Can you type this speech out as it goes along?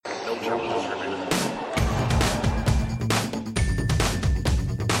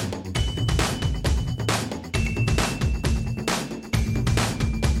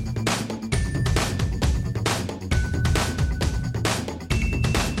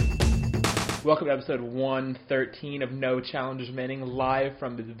Welcome to episode 113 of No Challengers Remaining, live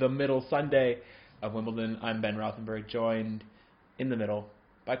from the middle Sunday of Wimbledon. I'm Ben Rothenberg, joined in the middle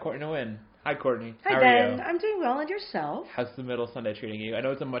by Courtney Nguyen. Hi, Courtney. Hi, How Ben. are you? I'm doing well, and yourself? How's the middle Sunday treating you? I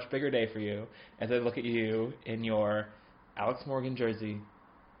know it's a much bigger day for you as I look at you in your Alex Morgan jersey,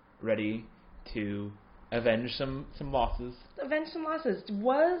 ready to avenge some losses. Avenge some losses.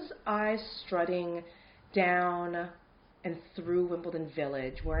 Was I strutting down and through Wimbledon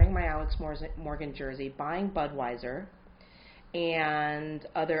Village, wearing my Alex Morgan jersey, buying Budweiser and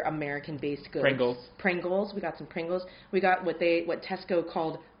other American-based goods? Pringles. We got some Pringles. We got what Tesco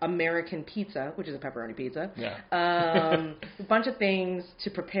called American pizza, which is a pepperoni pizza. Yeah. A bunch of things to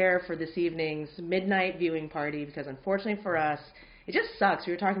prepare for this evening's midnight viewing party, because unfortunately for us, it just sucks.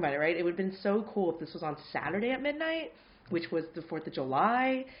 We were talking about it, right? It would have been so cool if this was on Saturday at midnight, which was the 4th of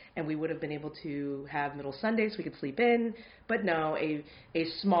July, and we would have been able to have middle Sunday so we could sleep in. But no, a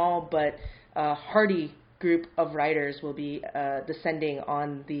small but hearty group of writers will be descending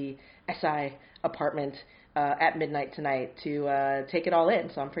on the SI apartment at midnight tonight to take it all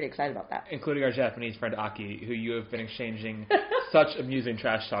in. So I'm pretty excited about that. Including our Japanese friend Aki, who you have been exchanging such amusing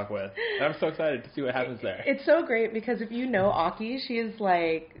trash talk with. And I'm so excited to see what happens there. It's so great because if you know Aki, she is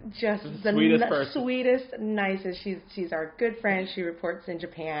like just the sweetest, nicest. She's our good friend. She reports in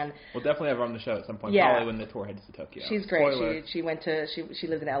Japan. We'll definitely have her on the show at some point, probably when the tour heads to Tokyo. She's great. She went to she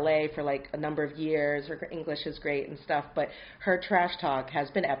lived in LA for like a number of years. Her English is great and stuff, but her trash talk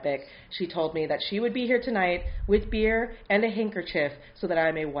has been epic. She told me that she would be here tonight with beer and a handkerchief so that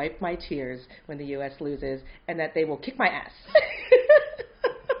I may wipe my tears when the U.S. loses, and that they will kick my ass.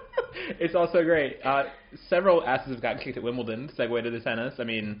 It's also great. Several asses have gotten kicked at Wimbledon. Segue to the tennis. I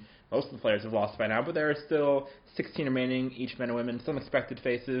mean, most of the players have lost by now, but there are still 16 remaining, each men and women. Some expected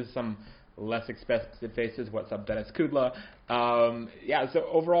faces, some less expected faces. What's up, Dennis Kudla? So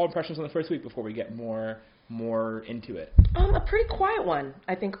overall impressions on the first week before we get more into it. A pretty quiet one,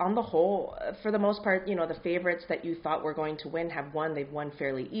 I think, on the whole. For the most part, the favorites that you thought were going to win have won. They've won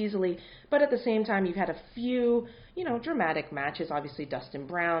fairly easily. But at the same time, you've had a few, dramatic matches. Obviously, Dustin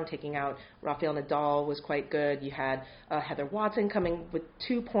Brown taking out Rafael Nadal was quite good. You had Heather Watson coming with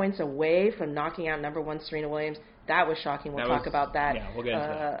 2 points away from knocking out number one Serena Williams. That was shocking. We'll talk about that, we'll get into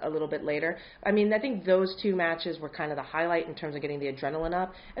that a little bit later. I mean, I think those two matches were kind of the highlight in terms of getting the adrenaline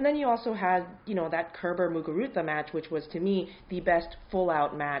up. And then you also had, that Kerber-Muguruza match, which was, to me, the best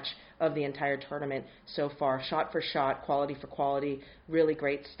full-out match of the entire tournament so far. Shot for shot, quality for quality, really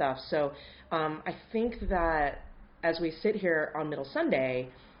great stuff. So I think that as we sit here on Middle Sunday,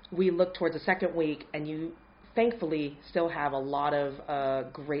 we look towards the second week, and you thankfully still have a lot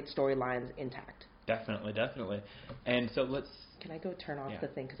of great storylines intact. Definitely. And so let's... Can I go turn off the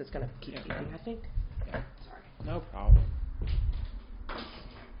thing because it's going to keep beeping, I think? Yeah. Sorry. No problem.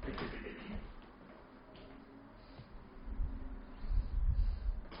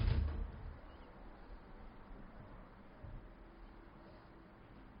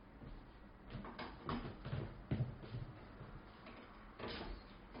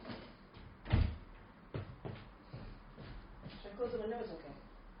 Should I close the window? It's okay.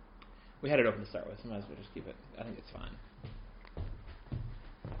 We had it open to start with, so might as well just keep it. I think it's fine.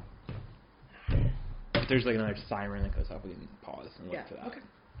 If there's like another siren that goes off, we can pause and look for that. Okay.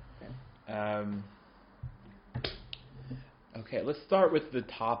 Okay, let's start with the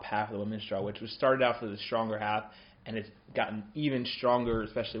top half of the women's draw, which was started out for the stronger half, and it's gotten even stronger,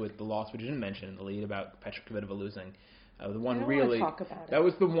 especially with the loss, which you didn't mention in the lead about Petra Kvitova losing. The one I don't really want to talk about it. That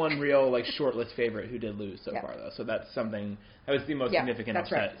was the one real shortlist favorite who did lose so far, though. So that's something that was the most significant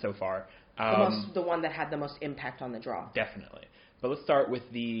upset so far. The one that had the most impact on the draw. Definitely. But let's start with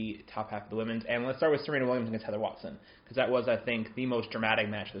the top half of the women's, and let's start with Serena Williams against Heather Watson, because that was, I think, the most dramatic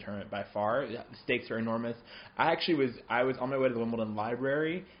match of the tournament by far. The stakes are enormous. I was on my way to the Wimbledon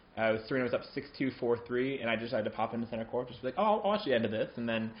library. Serena was up 6-2, 4-3, and I decided to pop into center court, just like, I'll watch the end of this, and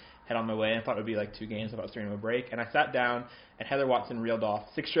then head on my way. And I thought it would be like 2 games. I thought Serena would break, and I sat down, and Heather Watson reeled off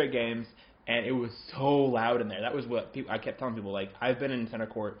 6 straight games, and it was so loud in there. That was what I kept telling people. Like, I've been in center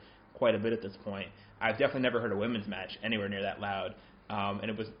court quite a bit at this point. I've definitely never heard a women's match anywhere near that loud,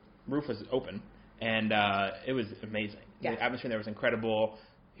 and roof was open, and it was amazing. Yeah. The atmosphere there was incredible.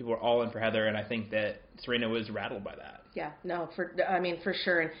 People were all in for Heather, and I think that Serena was rattled by that. Yeah, no, for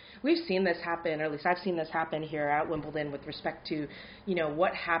sure. And we've seen this happen, or at least I've seen this happen here at Wimbledon with respect to,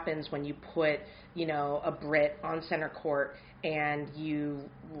 what happens when you put, a Brit on center court and you,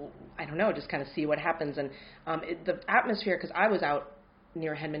 I don't know, just kind of see what happens. And the atmosphere, because I was out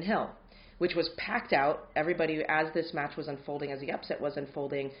near Henman Hill, which was packed out. Everybody, as this match was unfolding, as the upset was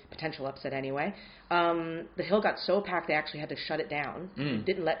unfolding, potential upset anyway, the Hill got so packed they actually had to shut it down.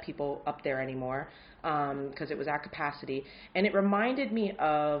 Didn't let people up there anymore because it was at capacity. And it reminded me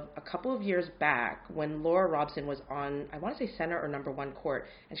of a couple of years back when Laura Robson was on, I want to say center or number 1 court,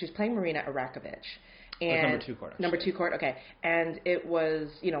 and she was playing Marina Arakovic. And number 2 court. Actually. Number 2 court, okay. And it was,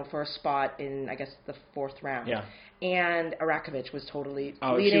 for a spot in, I guess, the 4th round. Yeah. And Arakovic was totally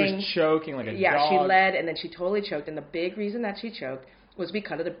leading. She was choking like a dog. Yeah, she led, and then she totally choked. And the big reason that she choked was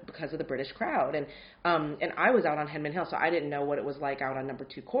because of the British crowd. And I was out on Henman Hill, so I didn't know what it was like out on number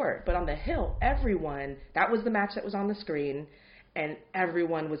 2 court. But on the Hill, everyone, that was the match that was on the screen, and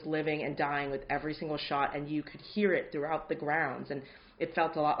everyone was living and dying with every single shot, and you could hear it throughout the grounds. And it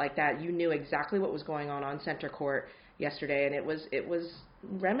felt a lot like that. You knew exactly what was going on center court yesterday, and it was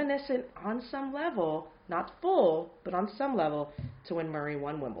reminiscent on some level, not full, but on some level, to when Murray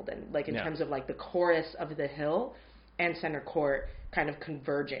won Wimbledon. Like in terms of like the chorus of the Hill and center court kind of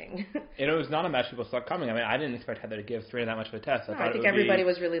converging. It was not a match people saw coming. I mean, I didn't expect Heather to give Serena that much of a test. I think everybody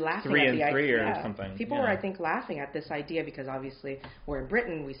was really laughing at the idea. 3-3 or something. People were, I think, laughing at this idea because obviously we're in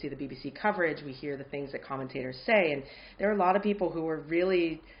Britain, we see the BBC coverage, we hear the things that commentators say, and there are a lot of people who were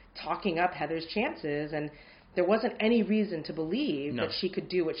really talking up Heather's chances, and there wasn't any reason to believe that she could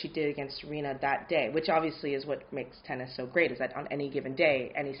do what she did against Serena that day, which obviously is what makes tennis so great, is that on any given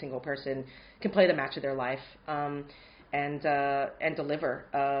day, any single person can play the match of their life. And deliver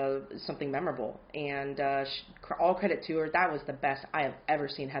something memorable. And all credit to her. That was the best I have ever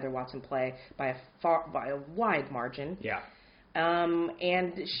seen Heather Watson play by a wide margin. Yeah.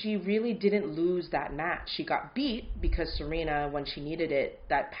 And she really didn't lose that match. She got beat because Serena, when she needed it,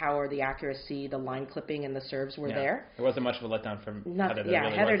 that power, the accuracy, the line clipping, and the serves were there. There wasn't much of a letdown from Heather.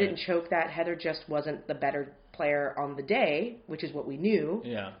 Heather didn't choke that. Heather just wasn't the better player on the day, which is what we knew.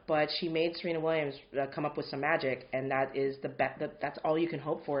 Yeah. But she made Serena Williams come up with some magic, and that is that's all you can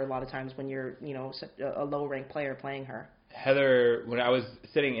hope for a lot of times when you're a low-ranked player playing her. Heather, when I was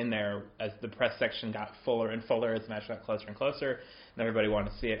sitting in there as the press section got fuller and fuller as the match got closer and closer, and everybody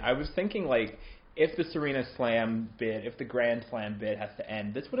wanted to see it, I was thinking, like, if the Serena Slam bid, if the Grand Slam bid has to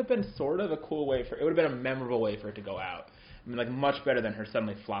end, this would have been sort of a cool way it would have been a memorable way for it to go out. I mean, like, much better than her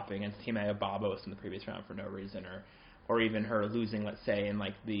suddenly flopping against Timea Babos in the previous round for no reason, or even her losing, let's say, in,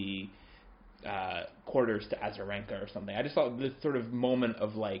 like, the quarters to Azarenka or something. I just thought this sort of moment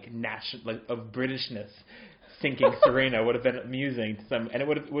of, like, of Britishness sinking Serena would have been amusing to some, and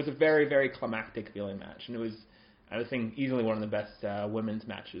it was a very, very climactic feeling match, and it was, I think, easily one of the best women's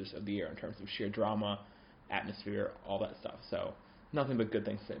matches of the year in terms of sheer drama, atmosphere, all that stuff. So nothing but good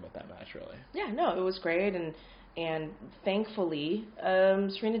things to say about that match, really. Yeah, no, it was great, and thankfully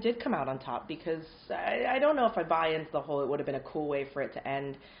Serena did come out on top, because I don't know if I buy into the whole it would have been a cool way for it to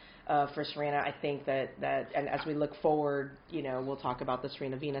end for Serena. I think that and as we look forward, we'll talk about the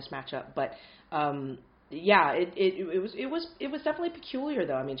Serena Venus matchup, but yeah, it was definitely peculiar,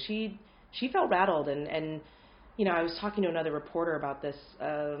 though. I mean, she felt rattled, and I was talking to another reporter about this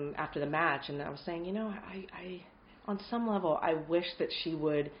after the match, and I was saying, I on some level, I wish that she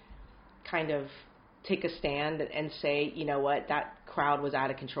would kind of take a stand and say, you know what, that crowd was out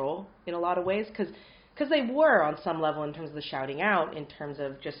of control in a lot of ways, because they were on some level in terms of the shouting out, in terms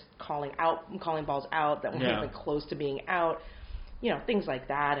of just calling balls out that weren't even close to being out. Things like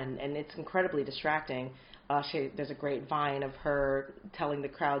that, and it's incredibly distracting. There's a great vine of her telling the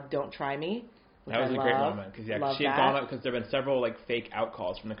crowd, "Don't try me." That was a great moment, because she had gone up, because there have been several fake out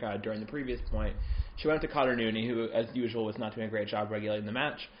calls from the crowd during the previous point. She went up to Connor Nooney, who, as usual, was not doing a great job regulating the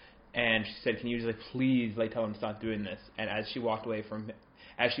match, and she said, "Can you please tell him to stop doing this?" And as she walked away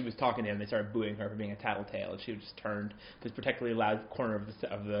as she was talking to him, they started booing her for being a tattletale, and she just turned to this particularly loud corner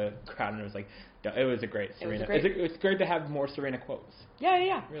of the crowd, and it was a great Serena. It's great to have more Serena quotes.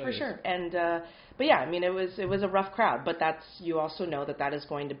 Yeah, really for sure. And but yeah, I mean, it was a rough crowd, but you also know that is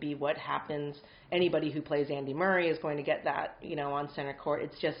going to be what happens. Anybody who plays Andy Murray is going to get that, on center court.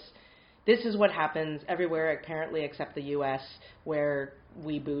 It's just, this is what happens everywhere, apparently, except the U.S., where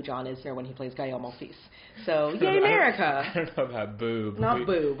we boo John Isner when he plays Gael Monfils. So, yay, America! I don't know about boo. Not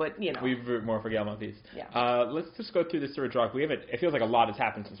boo, but, We root more for Gael Monfils. Yeah. Let's just go through this sort of draw. It feels like a lot has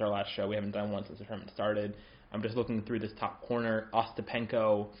happened since our last show. We haven't done one since the tournament started. I'm just looking through this top corner.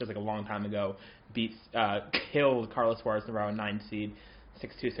 Ostapenko, feels like a long time ago, killed Carlos Suarez in the round 9 seed,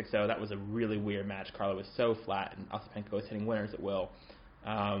 6-2, 6-0. That was a really weird match. Carlo was so flat, and Ostapenko was hitting winners at will.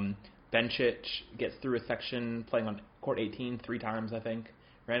 Bencic gets through a section playing on court 18 3 times, I think,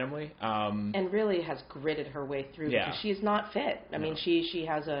 randomly. And really has gritted her way through because she's not fit. I mean, she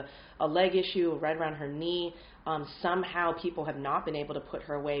has a leg issue right around her knee. Somehow people have not been able to put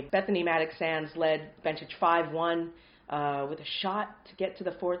her away. Bethany Maddox-Sands led Bencic 5-1 with a shot to get to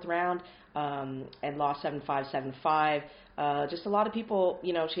the fourth round and lost 7-5, 7-5. Just a lot of people,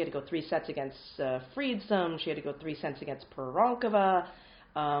 she had to go 3 sets against Friedsam. She had to go 3 sets against Poronkova.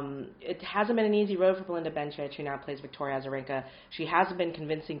 It hasn't been an easy road for Belinda Bencic, who now plays Victoria Azarenka. She hasn't been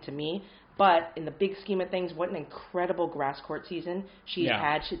convincing to me, but in the big scheme of things, what an incredible grass court season she's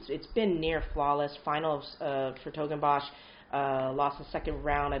had. It's been near flawless. Final for Togenbosch, lost the second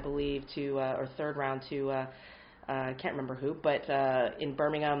round, I believe, or third round to I can't remember who, but in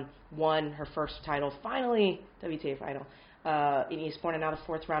Birmingham, won her first title, finally WTA final in Eastbourne, and now the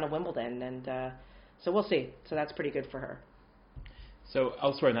fourth round of Wimbledon, and so we'll see. So that's pretty good for her. So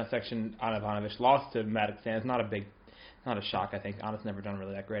elsewhere in that section, Anna Ivanovic lost to Maddox-Sands. Not a shock, I think. Anna's never done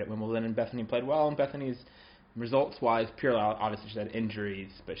really that great at Wimbledon, and Bethany played well. And Bethany's results-wise, purely obviously she's had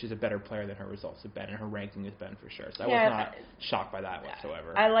injuries, but she's a better player than her results have been, and her ranking has been for sure. So I was not shocked by that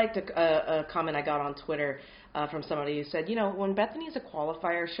whatsoever. I liked a comment I got on Twitter from somebody who said, when Bethany is a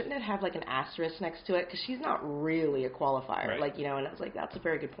qualifier, shouldn't it have like an asterisk next to it? Because she's not really a qualifier. Right. And I was like, that's a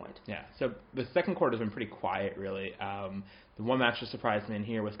very good point. Yeah, so the second quarter has been pretty quiet, really. The one match that surprised me in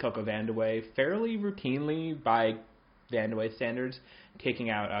here was Coco Vandeweghe, fairly routinely by Vandeweghe standards, taking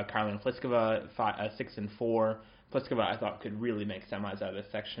out Caroline Pliskova 6-4. Pliskova, I thought, could really make semis out of this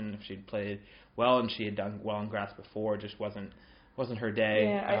section if she'd played well, and she had done well in grass before. It just wasn't her day.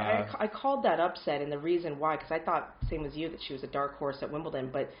 Yeah, I called that upset, and the reason why, because I thought, same as you, that she was a dark horse at Wimbledon,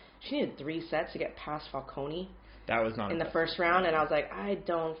 but she needed 3 sets to get past Falcone. That was not in the first round, and I was like, I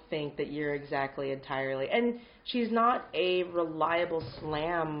don't think that you're exactly entirely. And she's not a reliable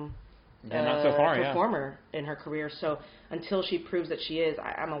slam not so far, performer in her career. So until she proves that she is,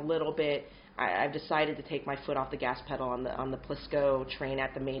 I'm a little bit. I've decided to take my foot off the gas pedal on the Plisko train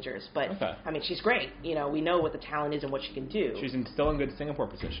at the majors. But I mean, she's great. We know what the talent is and what she can do. She's still in good Singapore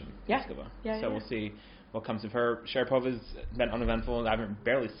position. Yeah. We'll see what comes of her. Sharapova's been uneventful. I've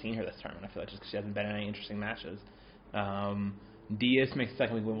barely seen her this tournament. I feel like just because she hasn't been in any interesting matches. Diaz makes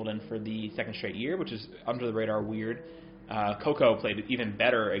second week Wimbledon for the second straight year, which is under the radar weird. Coco played even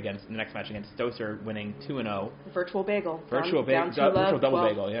better in the next match against Stosur, winning 2-0. Virtual bagel. Virtual double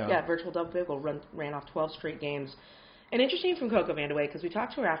bagel, yeah. Yeah, virtual double bagel ran off 12 straight games. And interesting from Coco Vandeweghe, because we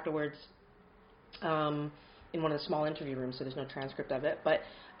talked to her afterwards in one of the small interview rooms, so there's no transcript of it. But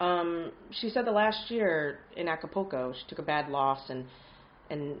she said the last year in Acapulco, she took a bad loss, and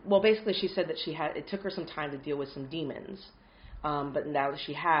basically she said that it took her some time to deal with some demons. But now that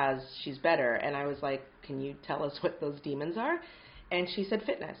she's better. And I was like, can you tell us what those demons are? And she said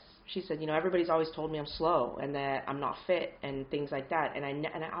fitness. She said, everybody's always told me I'm slow and that I'm not fit and things like that. And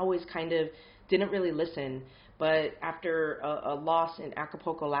I always kind of didn't really listen. But after a loss in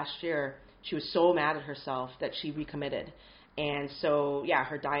Acapulco last year, she was so mad at herself that she recommitted. And so,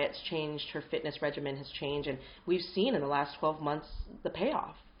 her diet's changed, her fitness regimen has changed, and we've seen in the last 12 months the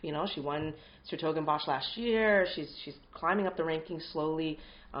payoff. She won Sertogenbosch last year. She's climbing up the rankings slowly,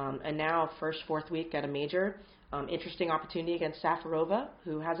 and now fourth week at a major. Interesting opportunity against Safarova,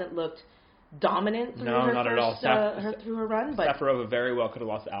 who hasn't looked dominant through through her run. But Safarova very well could have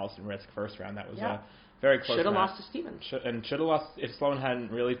lost to Alison Risk first round. That was a very close. Should have lost to Stevens. Should have lost if Sloane hadn't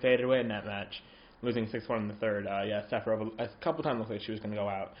really faded away in that match, losing 6-1 in the third. Safarova a couple times looked like she was going to go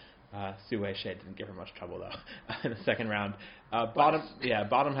out. Sue Shea didn't give her much trouble though in the second round. Bottom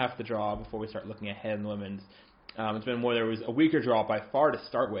half of the draw before we start looking ahead in the women's. It's been more. There was a weaker draw by far to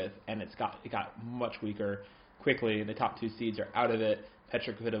start with, and it got much weaker quickly. The top 2 seeds are out of it.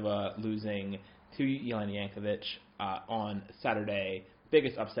 Petra Kvitova losing to Jelena Jankovic on Saturday.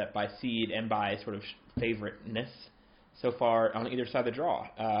 Biggest upset by seed and by sort of favoriteness so far on either side of the draw.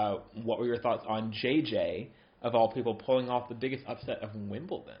 What were your thoughts on JJ, of all people, pulling off the biggest upset of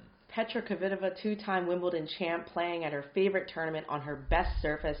Wimbledon? Petra Kvitova, 2-time Wimbledon champ, playing at her favorite tournament on her best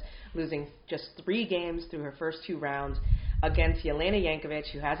surface, losing just 3 games through her first 2 rounds against Jelena Jankovic,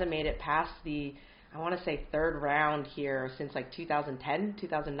 who hasn't made it past the, I want to say, third round here since like 2010,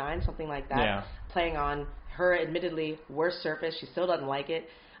 2009, something like that. Yeah. Playing on her admittedly worst surface. She still doesn't like it.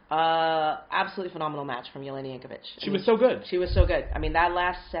 Absolutely phenomenal match from Jelena Jankovic. She was so good. She was so good. I mean, that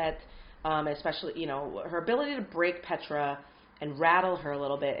last set, especially, her ability to break Petra and rattle her a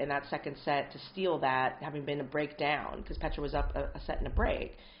little bit in that second set to steal that, having been a breakdown, because Petra was up a set and a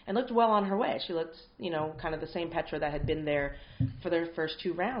break, and looked well on her way. She looked, kind of the same Petra that had been there for their first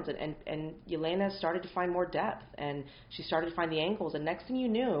 2 rounds, and Jelena started to find more depth, and she started to find the angles, and next thing you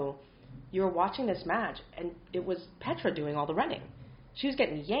knew, you were watching this match, and it was Petra doing all the running. she was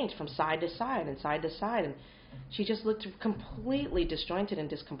getting yanked from side to side and side to side, and she just looked completely disjointed and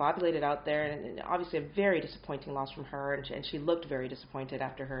discombobulated out there, and obviously a very disappointing loss from her, and she looked very disappointed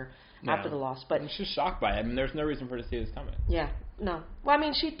after the loss. But she's shocked by it. I mean, there's no reason for her to see this coming. Yeah, no. Well, I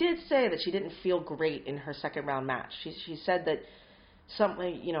mean, she did say that she didn't feel great in her second round match. She said that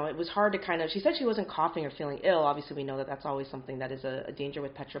it was hard to kind of. She said she wasn't coughing or feeling ill. Obviously, we know that that's always something that is a danger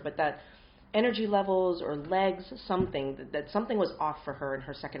with Petra, but that energy levels or legs, that something was off for her in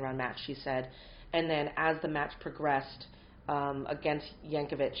her second round match, she said. And then as the match progressed against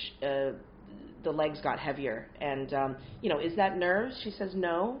Jankovic, the legs got heavier. And, is that nerves? She says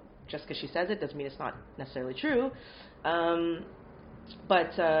no. Just because she says it doesn't mean it's not necessarily true.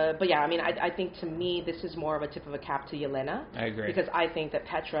 But yeah, I mean, I think to me this is more of a tip of a cap to Jelena. I agree. Because I think that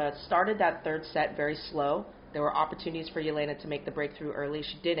Petra started that third set very slow. There were opportunities for Jelena to make the breakthrough early.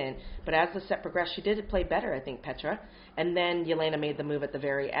 She didn't. But as the set progressed, she did play better, I think, Petra. And then Jelena made the move at the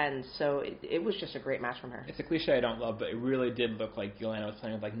very end. So it was just a great match from her. It's a cliche I don't love, but it really did look like Jelena was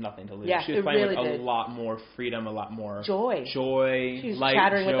playing with like nothing to lose. Yeah, she was playing really with a lot more freedom, a lot more joy. She was light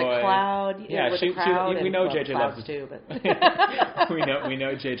chattering joy. With the crowd. Yeah, with the crowd we know and, JJ loves too, but we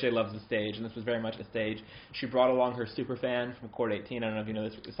know JJ loves the stage, and this was very much a stage. She brought along her super fan from Court 18. I don't know if you know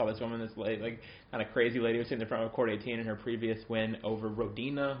this, saw this woman, this like kind of crazy lady who was sitting in front of Court 18 in her previous win over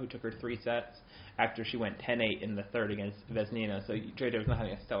Rodina, who took her 3 sets after she went 10-8 in the third against Vesnina. So JJ was not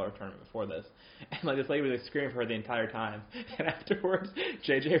having a stellar tournament before this. And like this lady was like screaming for her the entire time. And afterwards,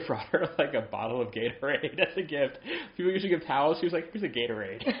 JJ brought her like a bottle of Gatorade as a gift. People usually give towels. She was like, here's a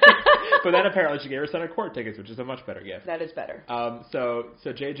Gatorade. But then apparently she gave her son a court tickets, which is a much better gift. That is better. So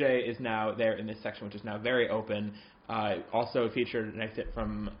JJ is now there in this section, which is now very open. Also featured an exit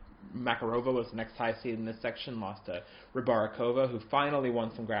from Makarova, was the next high seed in this section, lost to Rybarikova, who finally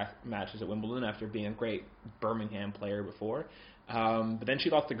won some grass matches at Wimbledon after being a great Birmingham player before. But then she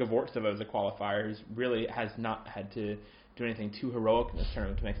lost to Gavortseva as a qualifier, who really has not had to do anything too heroic in this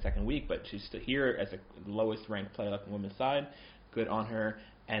tournament to make second week, but she's still here as the lowest ranked player left on the women's side. Good on her.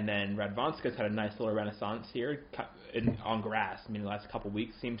 And then Radvanska's had a nice little renaissance here on grass. I mean, the last couple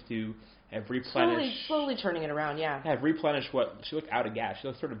weeks seems to have replenished. Slowly turning it around, yeah. Have replenished what she looked out of gas. She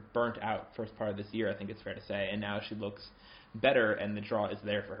looked sort of burnt out first part of this year, I think it's fair to say, and now she looks better, and the draw is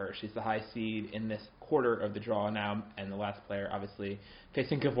there for her. She's the high seed in this quarter of the draw now, and the last player, obviously,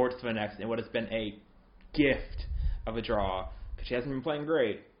 facing Gavortseva next, in what has been a gift of a draw, because she hasn't been playing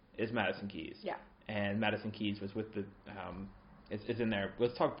great, is Madison Keys. Yeah. And Madison Keys was with the is in there.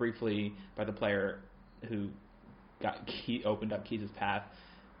 Let's talk briefly about the player who opened up Keys' path,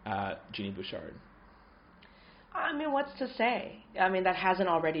 Genie Bouchard. I mean, what's to say? I mean, that hasn't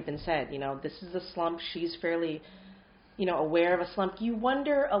already been said. This is a slump. She's fairly, aware of a slump. You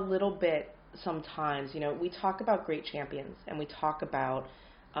wonder a little bit sometimes. We talk about great champions, and we talk about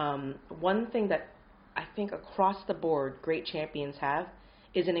one thing that I think across the board great champions have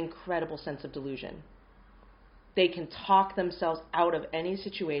is an incredible sense of delusion. They can talk themselves out of any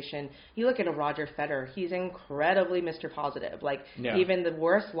situation. You look at a Roger Federer, he's incredibly Mr. Positive. Even the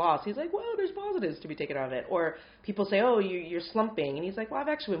worst loss, he's like, well, there's positives to be taken out of it. Or people say, oh, you're slumping. And he's like, well, I've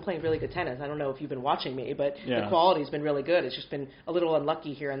actually been playing really good tennis. I don't know if you've been watching me, but the quality's been really good. It's just been a little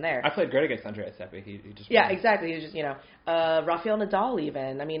unlucky here and there. I played great against Andreas Seppi. He just exactly. He was just, Rafael Nadal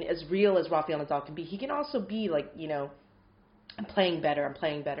even. I mean, as real as Rafael Nadal can be, he can also be I'm playing better,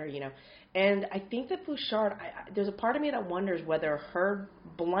 And I think that Bouchard, there's a part of me that wonders whether her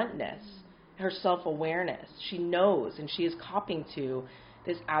bluntness, her self-awareness, she knows and she is copying to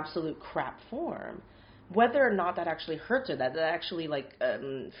this absolute crap form, whether or not that actually hurts her, that actually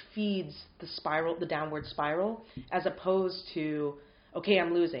feeds the downward spiral, as opposed to, okay,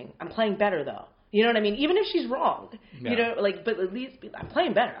 I'm losing. I'm playing better though. You know what I mean? Even if she's wrong, but at least I'm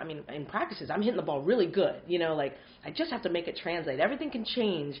playing better. I mean, in practices, I'm hitting the ball really good. I just have to make it translate. Everything can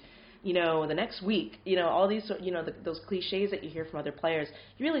change, the next week. All these, those cliches that you hear from other players,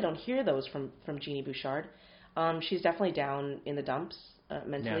 you really don't hear those from Genie Bouchard. She's definitely down in the dumps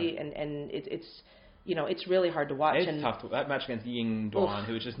mentally, and it's really hard to watch. It's tough. That match against Ying Duan,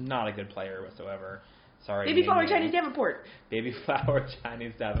 who is just not a good player whatsoever. Sorry. Baby Flower Chinese Davenport. Baby Flower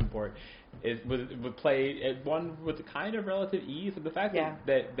Chinese Davenport would play at one with the kind of relative ease, and the fact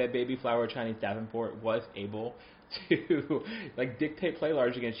that Baby Flower Chinese Davenport was able to dictate play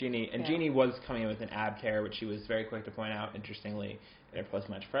large against Genie, and Genie was coming in with an ab tear, which she was very quick to point out. Interestingly, in her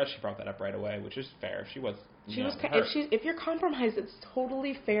post-match press, she brought that up right away, which is fair. She was if you're compromised, it's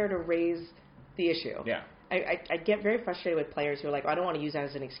totally fair to raise the issue. Yeah. I get very frustrated with players who are like, I don't want to use that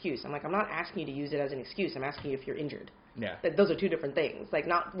as an excuse. I'm like, I'm not asking you to use it as an excuse. I'm asking you if you're injured. Yeah. Those are two different things.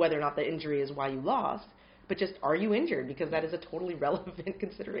 Not whether or not the injury is why you lost, but just, are you injured? Because that is a totally relevant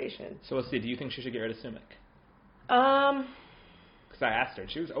consideration. So let's see. Do you think she should get rid of Sumik? Because I asked her,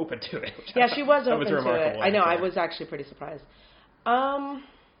 and she was open to it. Yeah, she was open to it. remarkable. I know. I was actually pretty surprised. I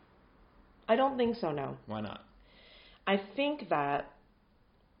don't think so. No. Why not? I think that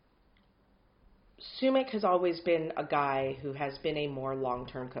Sumik has always been a guy who has been a more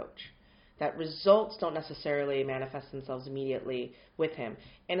long-term coach. That results don't necessarily manifest themselves immediately with him.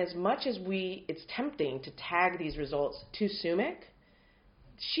 And as much as it's tempting to tag these results to Sumik,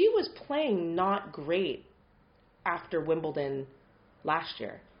 she was playing not great after Wimbledon last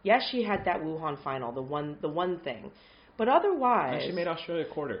year. Yes, she had that Wuhan final, the one thing. But otherwise... And she made Australia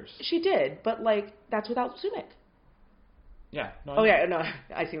quarters. She did, but, like, that's without Sumik. Yeah. No, oh yeah, no,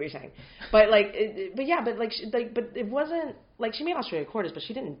 I see what you're saying. But but it wasn't like she made Australia quarters, but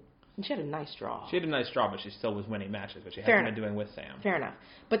she didn't. She had a nice draw. She had a nice draw, but she still was winning matches, which she hadn't been doing with Sam. Fair enough.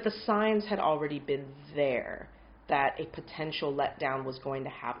 But the signs had already been there that a potential letdown was going to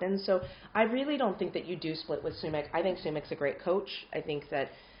happen. So I really don't think that you do split with Sumik. I think Sumik's a great coach. I think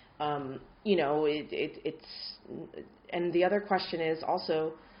that it's. And the other question is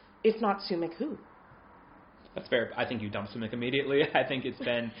also, if not Sumik, who? That's fair. I think you dump Sumik immediately. I think he's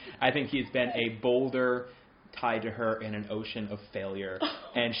been a boulder tied to her in an ocean of failure,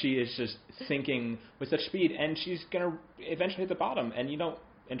 and she is just sinking with such speed, and she's gonna eventually hit the bottom, and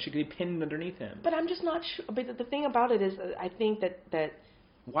she could be pinned underneath him. But I'm just not sure. But the thing about it is, I think that.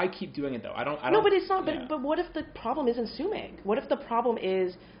 Why keep doing it though? I don't. No, but it's not. Yeah. But what if the problem isn't Sumik? What if the problem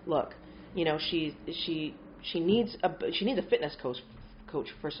is, look, she needs a fitness coach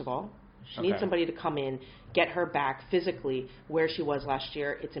first of all. She needs somebody to come in, get her back physically where she was last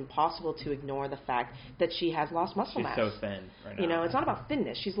year. It's impossible to ignore the fact that she has lost muscle mass. She's so thin right now. It's not about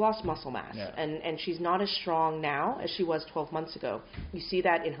thinness. She's lost muscle mass. Yeah. And she's not as strong now as she was 12 months ago. You see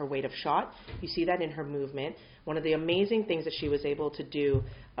that in her weight of shot. You see that in her movement. One of the amazing things that she was able to do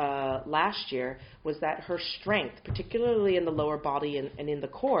last year was that her strength, particularly in the lower body and in the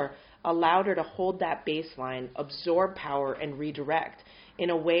core, allowed her to hold that baseline, absorb power, and redirect in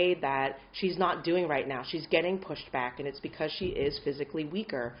a way that she's not doing right now. She's getting pushed back, and it's because she is physically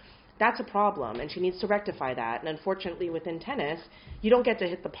weaker. That's a problem, and she needs to rectify that. And unfortunately, within tennis, you don't get to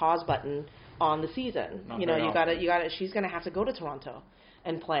hit the pause button on the season. Not you gotta. She's gonna have to go to Toronto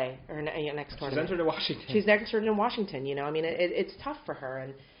and play her next tournament. She's entered in Washington. She's entered in Washington. It's tough for her,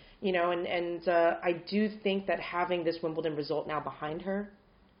 and I do think that having this Wimbledon result now behind her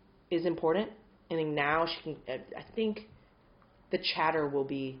is important. I think now she can. I think the chatter will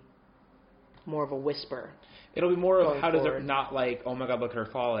be more of a whisper. It'll be more of how does forward. it not like, oh my God, look at her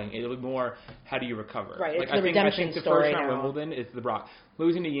falling. It'll be more, how do you recover? Right, like, it's the redemption I think the story first round now. Wimbledon is the rock.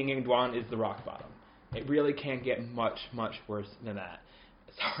 Losing to Ying Yang Duan is the rock bottom. It really can't get much, much worse than that.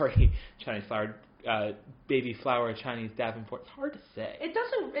 Sorry, Chinese flower, baby flower, Chinese Davenport. It's hard to say.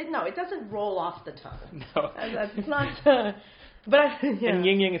 It doesn't roll off the tongue. No. That's not... And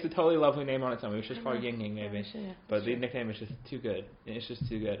Ying Yang is a totally lovely name on its own. We should just call her Ying Yang maybe. Yeah, but the nickname is just too good. It's just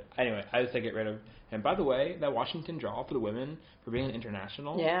too good. Anyway, I would say get rid of him. By the way, that Washington draw for the women for being an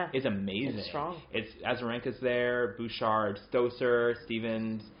international is amazing. It's strong. It's Azarenka's there, Bouchard, Stosur,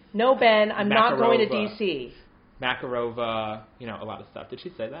 Stevens. No, Ben, I'm not going to D.C. Makarova, a lot of stuff. Did she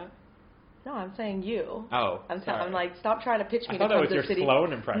say that? No, I'm saying you. Oh, I'm like, stop trying to pitch me I to thought come that was to your the city.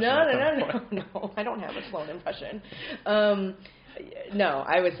 Sloan impression. No, I don't have a Sloan impression. No,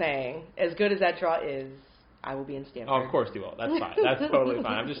 I was saying, as good as that draw is, I will be in Stanford. Oh, of course you will. That's fine. That's totally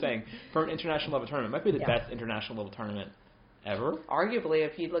fine. I'm just saying, for an international level tournament, it might be the best international level tournament ever. Arguably,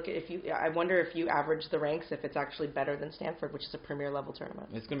 I wonder if you average the ranks, if it's actually better than Stanford, which is a premier level tournament.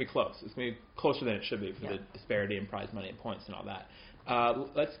 It's going to be close. It's going to be closer than it should be for the disparity in prize money and points and all that.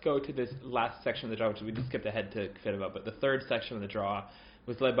 Let's go to this last section of the draw, which we just skipped ahead to Kvitova, but the third section of the draw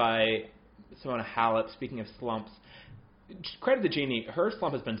was led by Simona Halep. Speaking of slumps, credit to Jeannie, her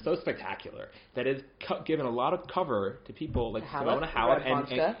slump has been so spectacular that it's given a lot of cover to people like Simona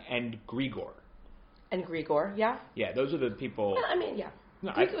Halep and Grigor. And Grigor, yeah? Yeah, those are the people... Yeah, I mean, yeah.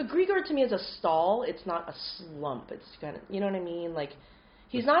 No, Grigor to me is a stall. It's not a slump. It's kind of, you know what I mean? Like,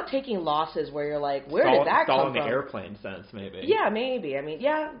 he's not taking losses where you're like, where did that come from? Stall in the airplane sense, maybe. Yeah, maybe. I mean,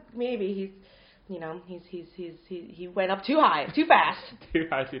 yeah, maybe. He's, he went up too high, too fast. Too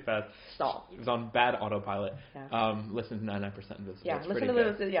high, too fast. Stall. It was on bad autopilot. Yeah. Listen to 99% Invisible. Yeah, it's listen to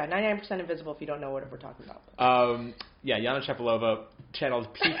 99% Invisible if you don't know what we're talking about. Yana Shepilova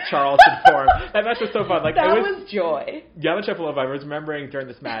channeled peak Charleston form. That match was so fun. Like, that was joy. Yana Shepilova, I was remembering during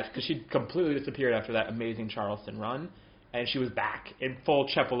this match, because she completely disappeared after that amazing Charleston run. and she was back in full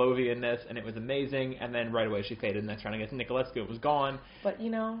Chepolovian-ness, and it was amazing. And then right away she faded in the next round against Nicolescu. It was gone. But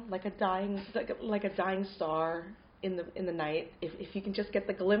like a dying star in the night. If you can just get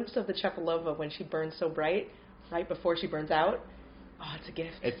the glimpse of the Chepolova when she burns so bright, right before she burns out, oh, it's a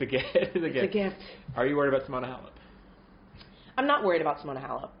gift. It's a gift. It's a gift. Are you worried about Simona Halep? I'm not worried about Simona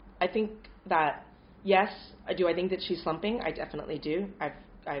Halep. I think that, yes, I do. I think that she's slumping. I definitely do.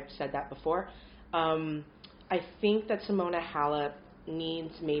 I've said that before. I think that Simona Halep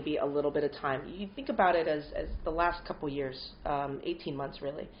needs maybe a little bit of time. You think about it as the last couple years, 18 months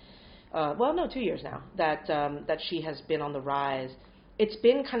really. 2 years now that she has been on the rise. It's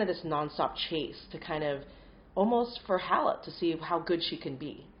been kind of this nonstop chase to kind of almost for Halep to see how good she can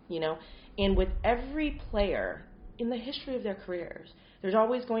be, And with every player in the history of their careers, there's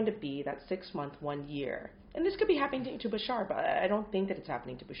always going to be that 6 month, 1 year. And this could be happening to Bouchard, but I don't think that it's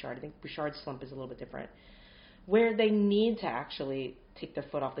happening to Bouchard. I think Bouchard's slump is a little bit different, where they need to actually take their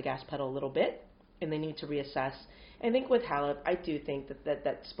foot off the gas pedal a little bit, and they need to reassess. I think with Halep, I do think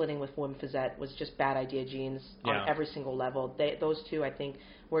that splitting with Wim Fizette was just bad idea genes on every single level. Those two, I think,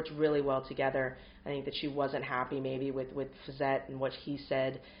 worked really well together. I think that she wasn't happy maybe with Fizette and what he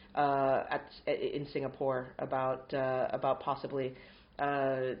said in Singapore about possibly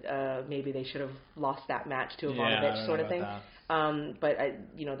maybe they should have lost that match to Ivanovic sort of thing. But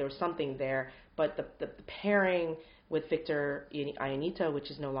there was something there. But the pairing with Victor Ianita, which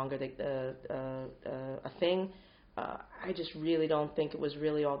is no longer a thing, I just really don't think it was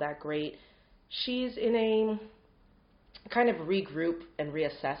really all that great. She's in a kind of regroup and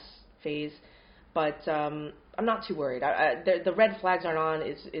reassess phase, but I'm not too worried. The red flags aren't on.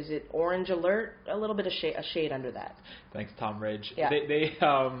 Is it orange alert? A little bit of a shade under that. Thanks, Tom Ridge. Yeah. They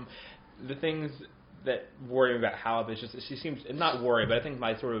the things that worry me about Halep is just she seems not worry, but I think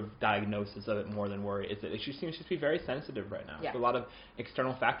my sort of diagnosis of it more than worry is that she seems to be very sensitive right now. Yeah. A lot of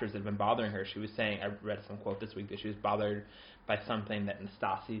external factors that have been bothering her. She was saying, I read some quote this week that she was bothered by something that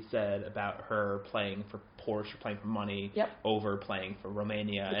Nastase said about her playing for Porsche, playing for money, over playing for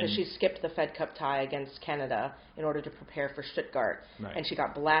Romania. Because she skipped the Fed Cup tie against Canada in order to prepare for Stuttgart, and she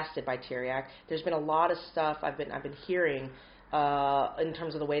got blasted by Tiriac. There's been a lot of stuff I've been hearing in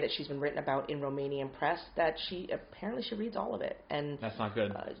terms of the way that she's been written about in Romanian press, that she reads all of it, and that's not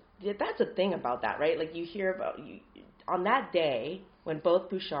good. That's the thing about that, right? Like you hear about on that day when both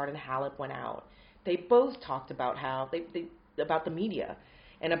Bouchard and Halep went out, they both talked about how they about the media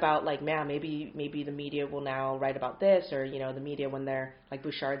and about like, man, maybe the media will now write about this, or the media when they're like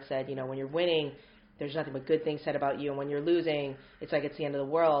Bouchard said, when you're winning, there's nothing but good things said about you, and when you're losing, it's like it's the end of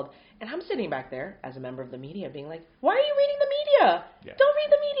the world. And I'm sitting back there as a member of the media being like, why are you reading the media? Yeah. Don't read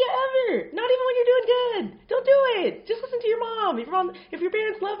the media ever. Not even when you're doing good. Don't do it. Just listen to your mom. If your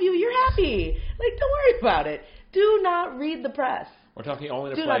parents love you, you're happy. Like, don't worry about it. Do not read the press. We're talking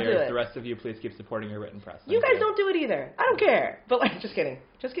only to Do not do players. it. The rest of you, please keep supporting your written press. You guys don't do it either. I don't care. But, like, just kidding.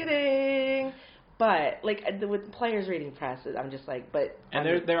 Just kidding. But, like, with players reading press, I'm just like, but...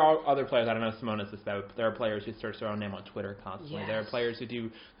 And there are other players, I don't know if Simona's this bad, but there are players who search their own name on Twitter constantly. Yes. There are players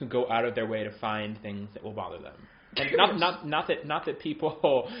who go out of their way to find things that will bother them. And not that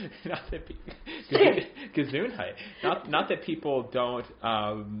people Gesundheit. Not that people don't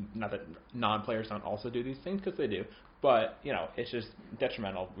not that non-players don't also do these things, because they do. But it's just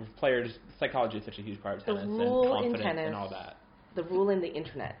detrimental. Players' psychology is such a huge part of tennis, and confidence and all that. The rule in the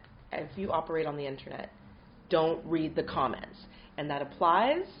internet: if you operate on the internet, don't read the comments, and that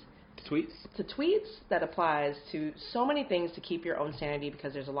applies to tweets. That applies to so many things to keep your own sanity,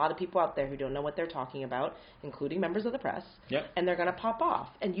 because there's a lot of people out there who don't know what they're talking about, including members of the press. Yep. And they're going to pop off,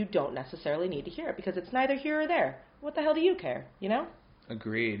 and you don't necessarily need to hear it, because it's neither here or there. What the hell do you care?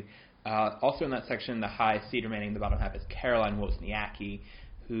 Agreed. Also in that section, the high seed remaining in the bottom half is Caroline Wozniacki,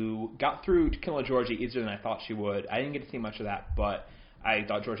 who got through to Camila Giorgi easier than I thought she would. I didn't get to see much of that, but I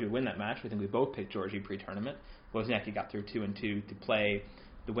thought Giorgi would win that match. I think we both picked Giorgi pre-tournament. Wozniacki got through 2-2 to play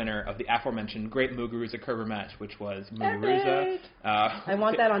the winner of the aforementioned great Muguruza-Kerber match, which was Muguruza. I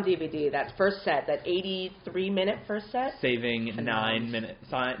want that on DVD. That first set, that 83-minute first set. Saving 9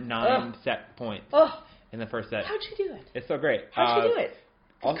 set points in the first set. How'd you do it? It's so great. How'd you do it?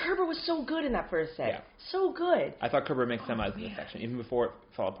 Kerber was so good in that first set. Yeah. So good. I thought Kerber would make semis in this section. Even before it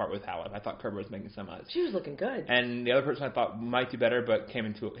fell apart with Halep, I thought Kerber was making semis. She was looking good. And the other person I thought might do better, but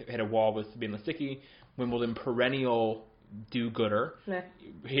hit a wall, was Sabine Lisicki, Wimbledon perennial do-gooder. Nah.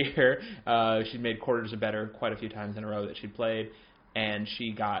 Here, she'd made quarters or better quite a few times in a row that she'd played, and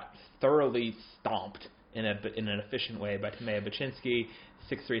she got thoroughly stomped in an efficient way by Timea Baczynski,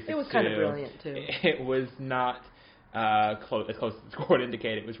 6-3, 6-2. It was kind of brilliant, too. It was not... close as the score would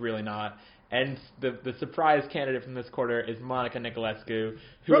indicate, it was really not. And the surprise candidate from this quarter is Monica Niculescu,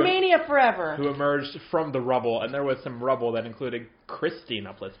 Romania forever. who emerged from the rubble, and there was some rubble that included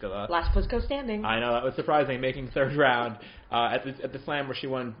Kristina Pliskova. Last Plisko standing. I know, that was surprising, making third round at the slam where she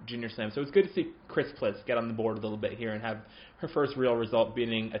won Junior Slam. So it's good to see Chris Plisk get on the board a little bit here and have her first real result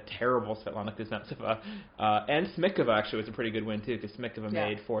beating a terrible Svetlana Kuznetsova. And Smykova actually was a pretty good win, too, because Smykova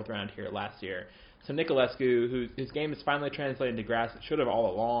made fourth round here last year. So Niculescu, whose game is finally translated into grass, it should have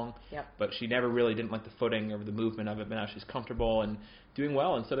all along, but she never really didn't like the footing or the movement of it, but now she's comfortable and doing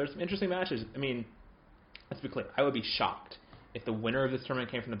well. And so there's some interesting matches. I mean, let's be clear, I would be shocked if the winner of this tournament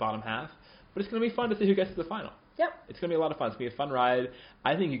came from the bottom half, but it's going to be fun to see who gets to the final. It's going to be a lot of fun. It's going to be a fun ride.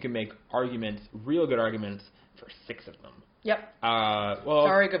 I think you can make arguments, real good arguments, for 6 of them.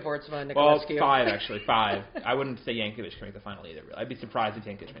 Sorry, Gavortseva and Niculescu. Well, 5. I wouldn't say Yankovic can make the final either. Really. I'd be surprised if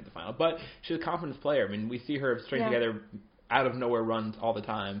Yankovic made the final. But she's a confidence player. I mean, we see her string together out-of-nowhere runs all the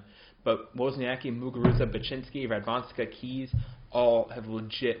time. But Wozniacki, Muguruza, Baczynski, Radwanska, Keys all have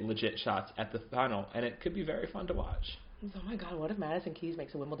legit shots at the final. And it could be very fun to watch. Oh, my God, what if Madison Keys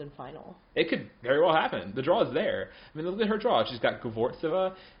makes a Wimbledon final? It could very well happen. The draw is there. I mean, look at her draw. She's got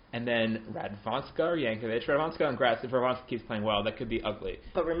Gavortseva, and then Radwanska or Yankovic. Radwanska on grass. If Radwanska keeps playing well, that could be ugly.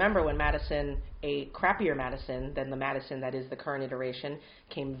 But remember when Madison, a crappier Madison than the Madison that is the current iteration,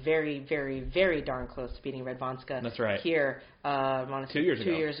 came very, very, very darn close to beating Radwanska. That's right. Here, 2 years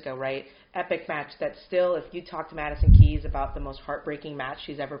ago. 2 years ago, right? Epic match that still, if you talk to Madison Keys about the most heartbreaking match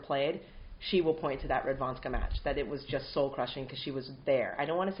she's ever played, she will point to that Radwanska match, that it was just soul-crushing because she was there. I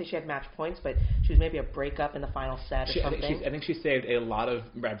don't want to say she had match points, but she was maybe a breakup in the final set or something. I think she saved a lot of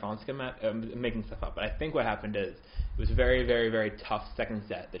Radwanska making stuff up. But I think what happened is it was a very, very, very tough second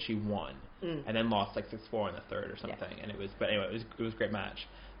set that she won, and then lost like 6-4 in the third or something. And it was a great match.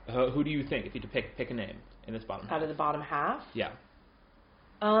 Who do you think, if you had to pick a name in this bottom half? Out of the bottom half? Yeah.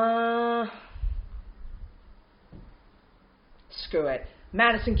 Screw it.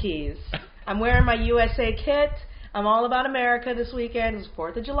 Madison Keys. I'm wearing my USA kit. I'm all about America this weekend. It was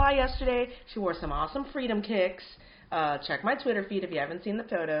 4th of July yesterday. She wore some awesome freedom kicks. Check my Twitter feed if you haven't seen the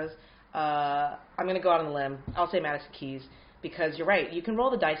photos. I'm going to go out on a limb. I'll say Madison Keys because you're right. You can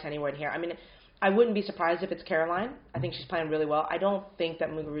roll the dice anywhere in here. I mean, I wouldn't be surprised if it's Caroline. I think she's playing really well. I don't think that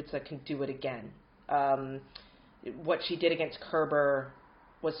Muguruza can do it again. What she did against Kerber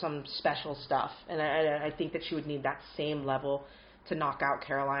was some special stuff, and I think that she would need that same level to knock out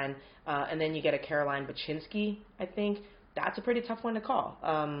Caroline. And then you get a Caroline Baczynski, I think. That's a pretty tough one to call.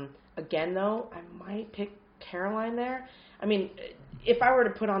 Again, though, I might pick Caroline there. I mean, if I were to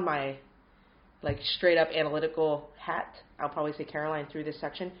put on my straight-up analytical hat, I'll probably say Caroline through this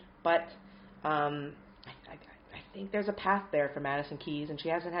section. But I think there's a path there for Madison Keys, and she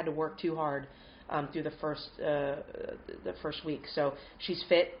hasn't had to work too hard through the first week. So she's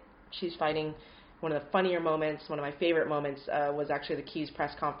fit. She's fighting. One of the funnier moments, one of my favorite moments, was actually the Keys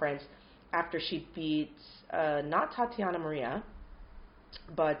press conference after she beats not Tatiana Maria,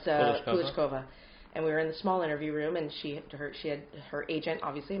 but Kulichkova. And we were in the small interview room, and she had her agent,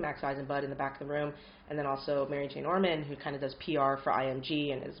 obviously, Max Eisenbud, in the back of the room, and then also Mary Jane Orman, who kind of does PR for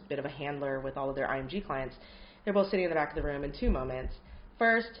IMG and is a bit of a handler with all of their IMG clients. They're both sitting in the back of the room in 2 moments.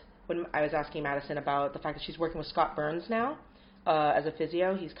 First, when I was asking Madison about the fact that she's working with Scott Burns now, as a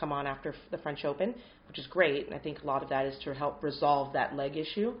physio. He's come on after the French Open, which is great, and I think a lot of that is to help resolve that leg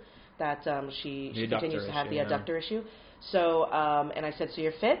issue that she continues to have, the adductor issue. So, and I said, so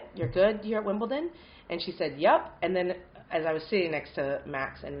you're fit? You're good here at Wimbledon? And she said, yep. And then as I was sitting next to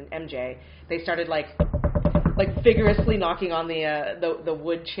Max and MJ, they started like vigorously knocking on the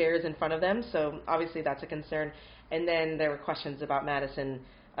wood chairs in front of them. So obviously that's a concern. And then there were questions about Madison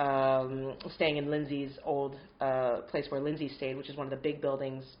staying in Lindsay's old place where Lindsay stayed, which is one of the big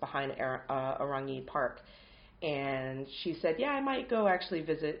buildings behind Orangi Park. And she said, yeah, I might go actually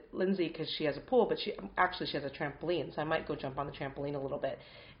visit Lindsay because she has a pool, but she has a trampoline, so I might go jump on the trampoline a little bit.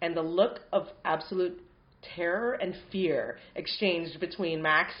 And the look of absolute terror and fear exchanged between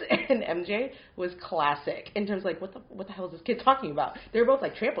Max and MJ was classic in terms of what the hell is this kid talking about? They're both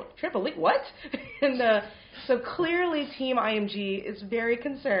like, trampoline, what? And so clearly Team IMG is very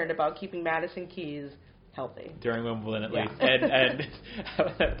concerned about keeping Madison Keys healthy. During Wimbledon, at least. And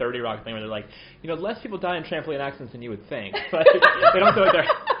that 30 Rock thing where they're like, less people die in trampoline accidents than you would think. But they don't feel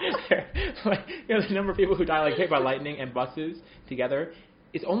like they're the number of people who die hit by lightning and buses together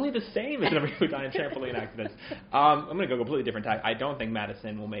is only the same as the number of people who die in trampoline accidents. I'm going to go completely different tack. I don't think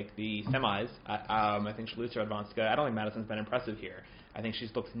Madison will make the semis. I think she'll lose to Radwanska. I don't think Madison's been impressive here. I think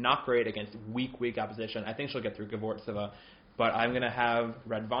she's looked not great against weak opposition. I think she'll get through Gavortseva. But I'm going to have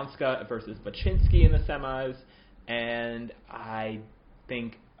Radwanska versus Baczynski in the semis, and I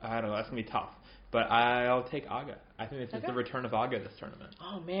think I don't know. That's gonna be tough. But I'll take Aga. I think this is the return of Aga this tournament.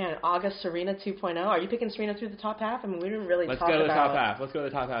 Oh man, Aga Serena 2.0. Are you picking Serena through the top half? I mean, we didn't really Let's talk go to the about. top half. Let's go to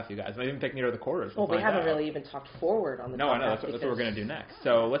the top half, you guys. I'm even picking near the quarters. Well, we haven't really even talked forward on the No, top I know. half. That's what we're going to do next.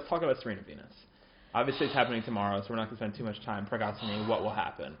 So let's talk about Serena Venus. Obviously, it's happening tomorrow, so we're not going to spend too much time procrastinating what will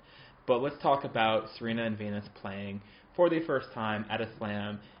happen. But let's talk about Serena and Venus playing for the first time at a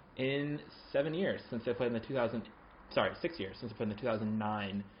slam in 7 years since they played in the 6 years since they played in the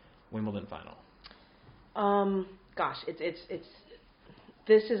 2009 Wimbledon final. Gosh, it's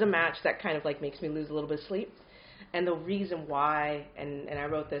this is a match that kind of like makes me lose a little bit of sleep. And the reason why, and I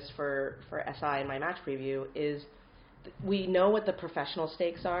wrote this for SI in my match preview, is we know what the professional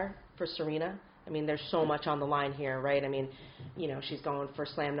stakes are for Serena. I mean, there's so much on the line here, right? I mean, you know, she's going for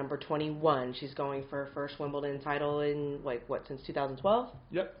slam number 21. She's going for her first Wimbledon title in, since 2012?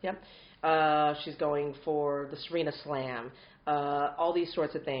 Yep. She's going for the Serena Slam, all these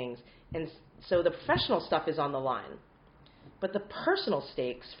sorts of things. And so the professional stuff is on the line. But the personal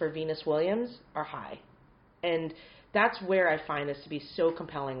stakes for Venus Williams are high. And that's where I find this to be so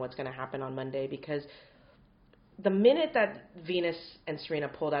compelling what's going to happen on Monday, because the minute that Venus and Serena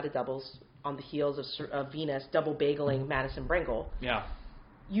pulled out of doubles on the heels of Venus double bageling Madison Brengle,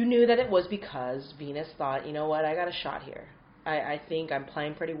 you knew that it was because Venus thought, you know what, I got a shot here. I think I'm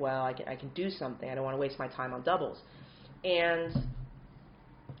playing pretty well. I can do something. I don't want to waste my time on doubles. And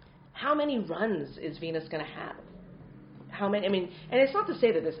how many runs is Venus going to have? How many? I mean, and it's not to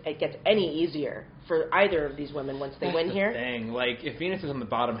say that it gets any easier for either of these women once they win here. Thing. Like, if Venus is on the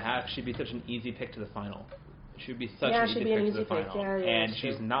bottom half, she'd be such an easy pick to the final. She would be such an easy pick to the final. And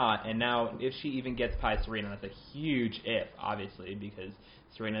she's not. And now, if she even gets past Serena, that's a huge if, obviously, because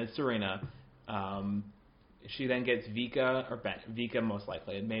Serena is Serena. She then gets Vika most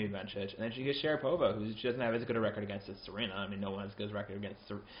likely, and maybe Bencic, and then she gets Sharapova, who she doesn't have as good a record against as Serena. I mean, no one has as good a record against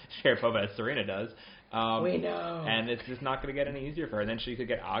Sharapova as Serena does. We know. And it's just not going to get any easier for her. And then she could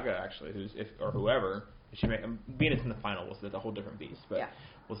get Aga, actually, or whoever. Venus in the final, it's a whole different beast. But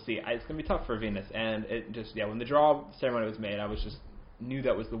we'll see. It's going to be tough for Venus. And it just, when the draw ceremony was made, I was just knew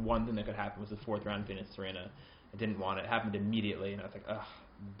that was the one thing that could happen was the fourth round Venus-Serena. I didn't want it. It happened immediately, and I was like, ugh,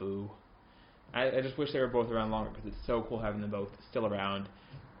 boo. I just wish they were both around longer because it's so cool having them both still around.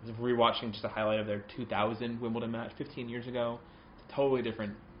 I was rewatching just a highlight of their 2000 Wimbledon match 15 years ago. It's a totally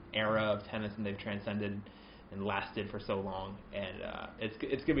different era of tennis, and they've transcended and lasted for so long. And it's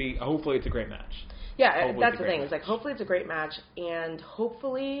going to be, hopefully it's a great match. Yeah, that's the thing. It's like, hopefully it's a great match, and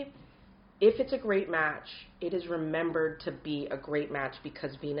hopefully if it's a great match, it is remembered to be a great match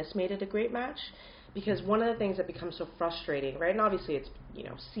because Venus made it a great match. Because one of the things that becomes so frustrating, right, and obviously it's,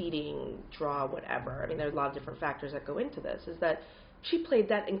 seeding, draw, whatever. I mean, there's a lot of different factors that go into this, is that she played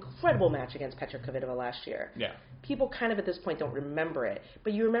that incredible match against Petra Kvitova last year. Yeah. People kind of at this point don't remember it,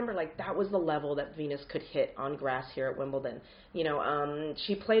 but you remember, that was the level that Venus could hit on grass here at Wimbledon.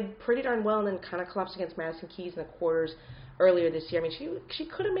 She played pretty darn well and then kind of collapsed against Madison Keys in the quarters earlier this year. I mean, she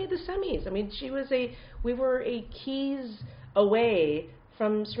could have made the semis. I mean, we were a Keys away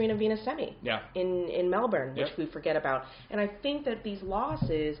from Serena Venus semi in Melbourne, which we forget about. And I think that these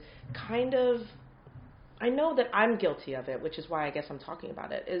losses kind of, I know that I'm guilty of it, which is why I guess I'm talking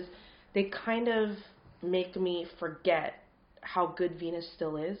about it, is they kind of make me forget how good Venus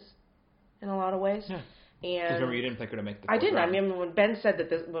still is in a lot of ways. Yeah. And remember, you didn't pick her to make the I didn't. round. I mean, when Ben said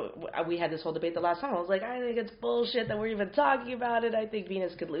that we had this whole debate the last time, I was like, I think it's bullshit that we're even talking about it. I think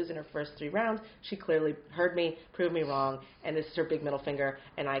Venus could lose in her first 3 rounds. She clearly heard me, proved me wrong, and this is her big middle finger,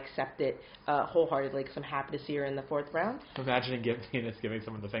 and I accept it wholeheartedly because I'm happy to see her in the 4th round. Imagine Venus giving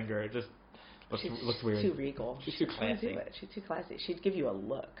someone the finger. It just looks weird. She's too regal. She's too classy. She's too classy. She'd give you a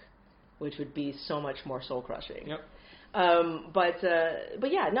look, which would be so much more soul crushing. Yep. But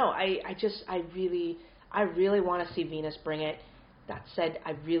yeah, no, I really want to see Venus bring it. That said,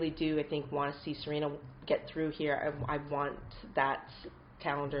 I really do, I think, want to see Serena get through here. I want that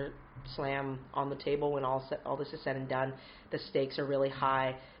calendar slam on the table when all this is said and done. The stakes are really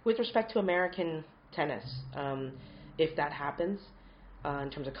high with respect to American tennis. If that happens, in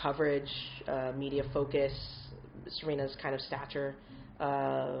terms of coverage, media focus, Serena's kind of stature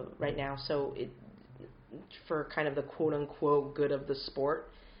right now. So for kind of the quote-unquote good of the sport,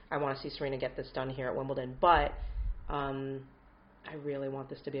 I want to see Serena get this done here at Wimbledon, but I really want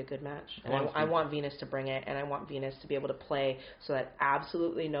this to be a good match. And I want Venus to bring it, and I want Venus to be able to play so that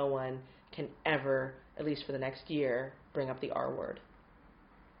absolutely no one can ever, at least for the next year, bring up the R word.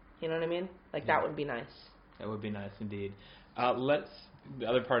 You know what I mean? That would be nice. That would be nice indeed. The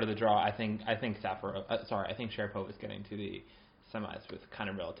other part of the draw, I think Sharapova is getting to the semis with kind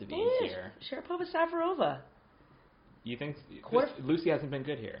of relative ease here. Sharapova, Safarova. You think Quarter- Lucy hasn't been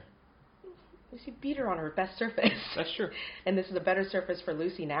good here? Lucy beat her on her best surface. That's true. And this is a better surface for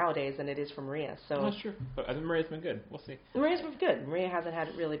Lucy nowadays than it is for Maria. So That's true. But I think Maria's been good. We'll see. Maria's been good. Maria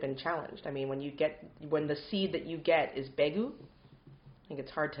hasn't really been challenged. I mean, when the seed that you get is Begu, I think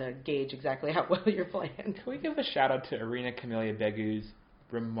it's hard to gauge exactly how well you're playing. Can we give a shout out to Irina Camelia Begu's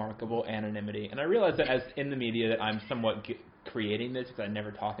remarkable anonymity? And I realize that as in the media that I'm somewhat creating this because I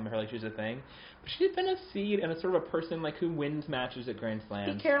never talk about her like she's a thing. But she's been a seed and a sort of a person like who wins matches at Grand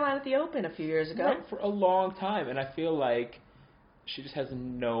Slams. Beat Caroline at the Open a few years ago. Right, for a long time. And I feel like she just has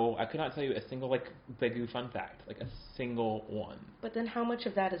I could not tell you a single like Begu fun fact, like a single one. But then how much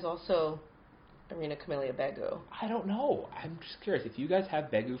of that is also Irina Camelia Begu? I don't know. I'm just curious. If you guys have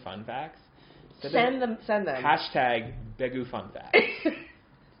Begu fun facts, send them. Hashtag Begu fun facts.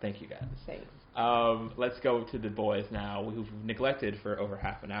 Thank you guys. Thanks. Let's go to the boys now, who've neglected for over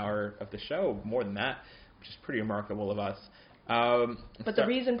half an hour of the show, more than that, which is pretty remarkable of us. But the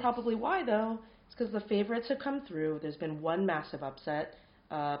reason probably why, though, is because the favorites have come through. There's been one massive upset,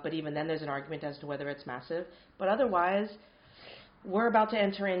 but even then there's an argument as to whether it's massive. But otherwise, we're about to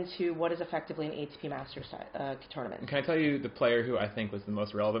enter into what is effectively an ATP Masters tournament. Can I tell you the player who I think was the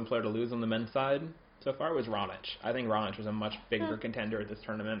most relevant player to lose on the men's side so far was Raonic. I think Raonic was a much bigger contender at this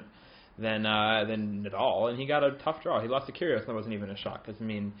tournament than Nadal, and he got a tough draw. He lost to Kyrgios, and that wasn't even a shock, because, I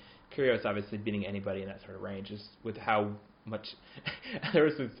mean, Kyrgios obviously beating anybody in that sort of range is with how much... there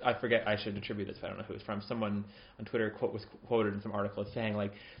was this, I forget, I should attribute this, but I don't know who it was from. Someone on Twitter was quoted in some article saying,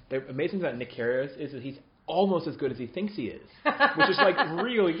 like, the amazing thing about Nick Kyrgios is that he's almost as good as he thinks he is, which is, like,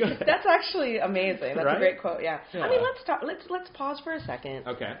 really good. That's actually amazing. That's right? a great quote, yeah. Yeah. I mean, let's pause for a second.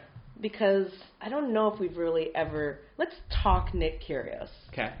 Okay. Because I don't know if we've really ever... Let's talk Nick Kyrgios.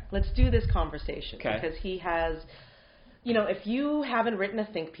 Okay. Let's do this conversation. Okay. Because he has... You know, if you haven't written a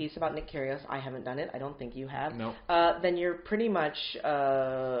think piece about Nick Kyrgios, I haven't done it. I don't think you have. No. Then you're pretty much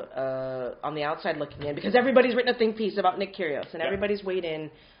on the outside looking in, because everybody's written a think piece about Nick Kyrgios, and everybody's weighed in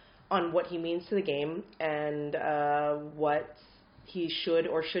on what he means to the game and what he should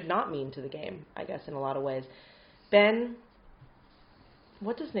or should not mean to the game, I guess, in a lot of ways. Ben...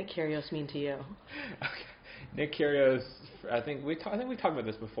 What does Nick Kyrgios mean to you? Okay. Nick Kyrgios, I think we've talked about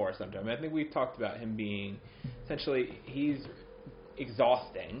this before sometime. I think we've talked about him being, essentially, he's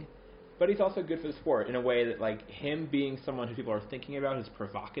exhausting, but he's also good for the sport in a way that, like, him being someone who people are thinking about, who's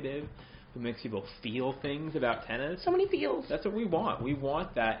provocative, who makes people feel things about tennis. So many feels. That's what we want. We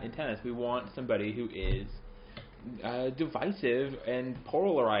want that in tennis. We want somebody who is divisive and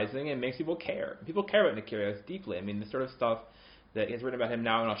polarizing and makes people care. People care about Nick Kyrgios deeply. I mean, the sort of stuff that is written about him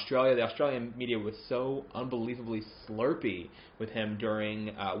now in Australia. The Australian media was so unbelievably slurpy with him during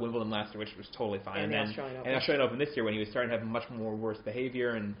Wimbledon last year, which was totally fine. And then the Australian Open this year, when he was starting to have much more worse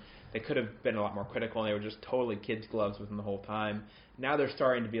behavior, and they could have been a lot more critical, and they were just totally kids' gloves with him the whole time. Now they're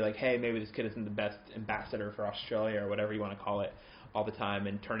starting to be like, hey, maybe this kid isn't the best ambassador for Australia, or whatever you want to call it, all the time,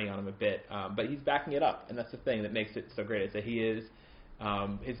 and turning on him a bit. But he's backing it up, and that's the thing that makes it so great, is that he is...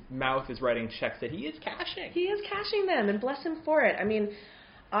 his mouth is writing checks that he is cashing. He is cashing them, and bless him for it. I mean,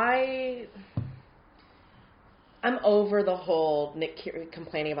 I'm over the whole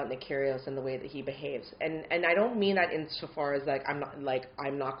complaining about Nick Kyrgios and the way that he behaves, and I don't mean that insofar as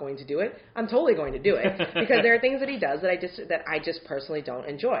I'm not going to do it. I'm totally going to do it because there are things that he does that I just personally don't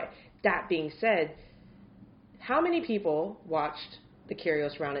enjoy. That being said, how many people watched the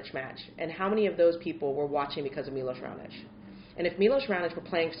Kyrgios-Raonic match, and how many of those people were watching because of Milos Raonic? And if Milos Raonic were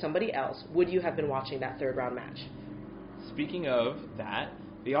playing somebody else, would you have been watching that third round match? Speaking of that,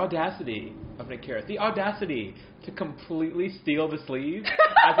 the audacity of Nick Kyrgios, the audacity to completely steal the sleeve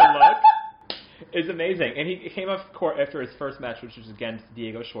as a look is amazing. And he came off court after his first match, which was against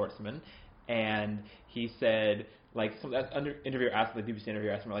Diego Schwartzman, and he said, like, interviewer asked, the BBC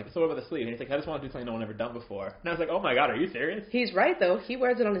interviewer asked him, like, so what about the sleeve? And he's like, I just want to do something no one ever done before. And I was like, oh my God, are you serious? He's right, though. He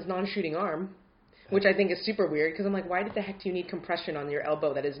wears it on his non-shooting arm. Which I think is super weird, because I'm like, why the heck do you need compression on your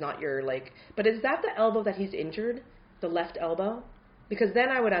elbow that is not your, like... But is that the elbow that he's injured? The left elbow? Because then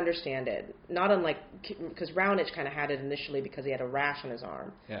I would understand it. Not unlike... Because Raonic kind of had it initially because he had a rash on his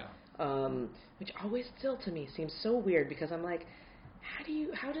arm. Yeah. Which always still, to me, seems so weird, because I'm like,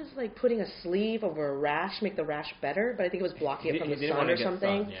 how does, like, putting a sleeve over a rash make the rash better? But I think it was blocking it from the sun or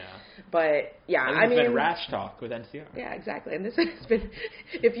something. Sun, yeah. But, yeah, I mean... It's been rash talk with NCR. Yeah, exactly. And this has been...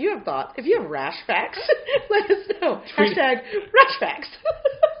 If you have rash facts, let us know. Hashtag rash facts.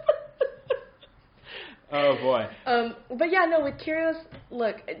 Oh, boy. But, yeah, no, with Kyrgios,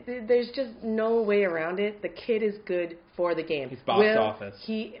 look, there's just no way around it. The kid is good for the game. He's box office.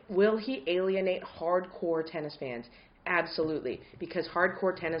 Will he alienate hardcore tennis fans? Absolutely, because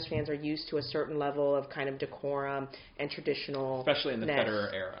hardcore tennis fans are used to a certain level of kind of decorum and traditional, especially in the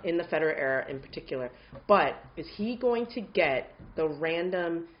Federer era. In the Federer era in particular. But is he going to get the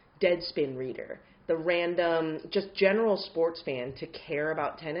random Deadspin reader, the random just general sports fan to care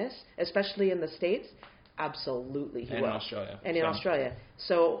about tennis, especially in the States? Absolutely, he will. And in Australia. And in Australia.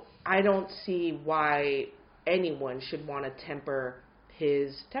 So I don't see why anyone should want to temper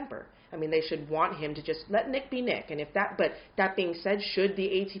his temper. I mean, they should want him to just let Nick be Nick. And but that being said, should the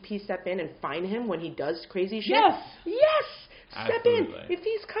ATP step in and fine him when he does crazy shit? Yes! Yes! Step in. Absolutely. If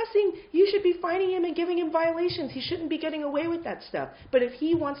he's cussing, you should be fining him and giving him violations. He shouldn't be getting away with that stuff. But if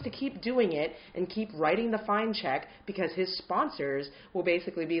he wants to keep doing it and keep writing the fine check because his sponsors will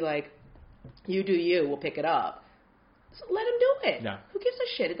basically be like, you do you, we'll pick it up. So let him do it. No. Who gives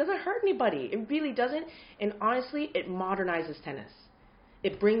a shit? It doesn't hurt anybody. It really doesn't. And honestly, it modernizes tennis.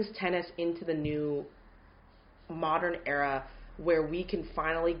 It brings tennis into the new modern era where we can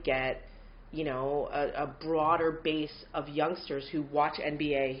finally get, a broader base of youngsters who watch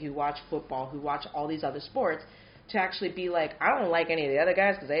NBA, who watch football, who watch all these other sports to actually be like, I don't like any of the other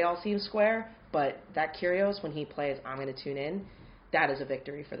guys because they all seem square, but that Kyrgios, when he plays, I'm going to tune in. That is a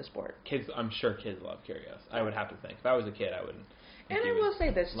victory for the sport. I'm sure kids love Kyrgios. I would have to think. If I was a kid, I wouldn't. And I will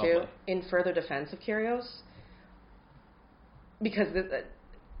say this, lovely. too, in further defense of Kyrgios, because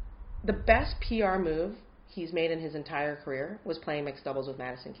the best PR move he's made in his entire career was playing mixed doubles with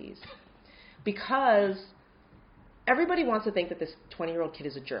Madison Keys. Because everybody wants to think that this 20-year-old kid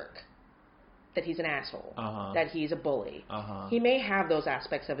is a jerk, that he's an asshole, that he's a bully. He may have those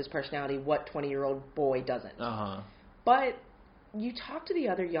aspects of his personality, what 20-year-old boy doesn't. But you talk to the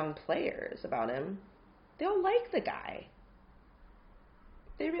other young players about him, they'll like the guy.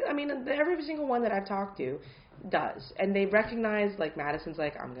 Every single one that I've talked to does. And they recognize, like, Madison's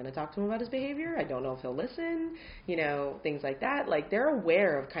like, I'm going to talk to him about his behavior. I don't know if he'll listen, things like that. Like, they're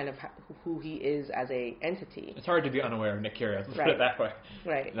aware of kind of who he is as a entity. It's hard to be unaware of Nick Kyrgios, let's put it that way.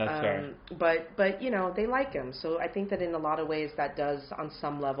 Right. That's fair. But they like him. So I think that in a lot of ways that does, on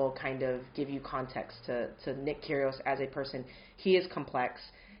some level, kind of give you context to Nick Kyrgios as a person. He is complex.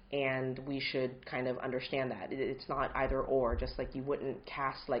 And we should kind of understand that. It's not either or, just like you wouldn't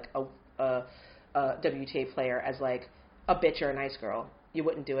cast like a WTA player as like a bitch or a nice girl. You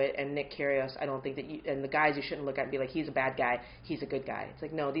wouldn't do it. And Nick Kyrgios, I don't think that and the guys you shouldn't look at and be like, he's a bad guy, he's a good guy. It's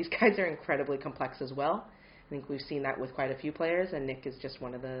like, no, these guys are incredibly complex as well. I think we've seen that with quite a few players, and Nick is just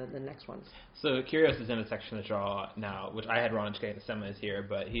one of the next ones. So Kyrgios is in a section of the draw now, which I had Raonic in the semis here,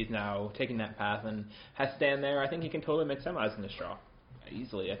 but he's now taking that path and has Stan there. I think he can totally make semis in this draw.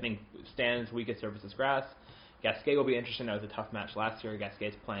 Easily. I think Stan's weakest surface is grass. Gasquet will be interesting. That was a tough match last year.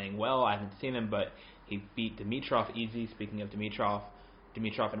 Gasquet's playing well. I haven't seen him, but he beat Dimitrov easy. Speaking of Dimitrov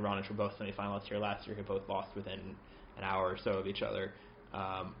and Raonic were both semifinalists here last year, who both lost within an hour or so of each other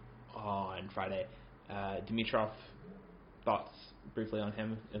on Friday. Dimitrov, thoughts briefly on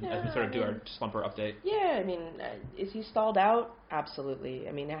him as we sort of do our slumper update? Yeah, is he stalled out? Absolutely.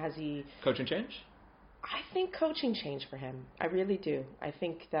 Has he... Coaching change? I think coaching changed for him. I really do. I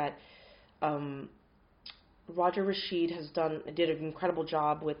think that Roger Rashid did an incredible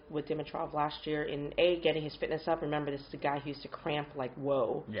job with Dimitrov last year in getting his fitness up. Remember, this is a guy who used to cramp like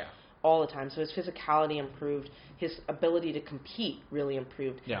whoa all the time. So his physicality improved. His ability to compete really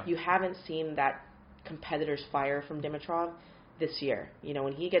improved. Yeah. You haven't seen that competitor's fire from Dimitrov this year.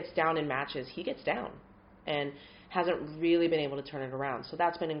 When he gets down in matches, he gets down. And hasn't really been able to turn it around. So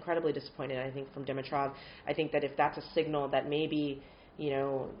that's been incredibly disappointing, I think, from Dimitrov. I think that if that's a signal that maybe,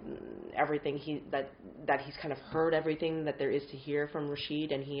 everything that he's kind of heard everything that there is to hear from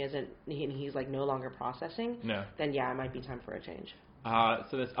Rashid and he's like no longer processing, then it might be time for a change.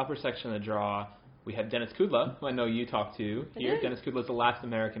 So this upper section of the draw, we have Denis Kudla, who I know you talked to here. Denis Kudla is the last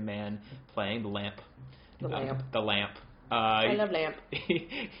American man playing the Lamp. The Lamp. I love Lamp.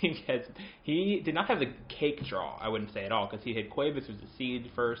 He did not have the cake draw, I wouldn't say at all, because he had Cuevas, who's a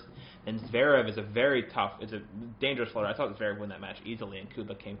seed first, and Zverev is a dangerous floater. I thought Zverev would win that match easily, and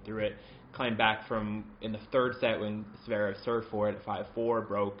Kudla came through it, climbed back from in the third set when Zverev served for it at 5-4,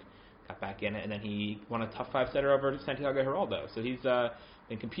 broke, got back in it, and then he won a tough 5-setter over Santiago Geraldo. So he's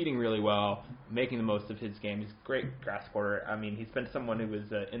been competing really well, making the most of his game. He's a great grass courter. He's been someone who was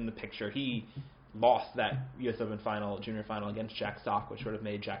in the picture. He lost that U.S. Open junior final against Jack Sock, which would have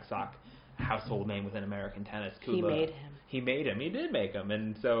made Jack Sock a household name within American tennis. Kudla, He made him. He did make him.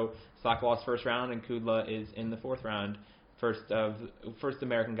 And so Sock lost first round, and Kudla is in the fourth round. First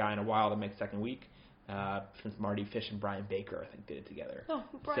American guy in a while to make second week. Since Marty Fish and Brian Baker, I think, did it together. Oh,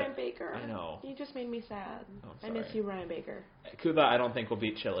 Brian Baker. I know. You just made me sad. Oh, I miss you, Brian Baker. Kudla, I don't think will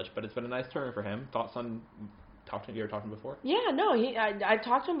beat Cilic, but it's been a nice tournament for him. Thoughts on talked to him? You ever talked to him before? Yeah, no, I've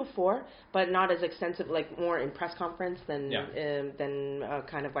talked to him before, but not as extensive, like more in press conference than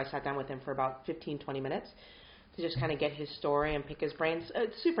kind of I sat down with him for about 15, 20 minutes to just kind of get his story and pick his brains.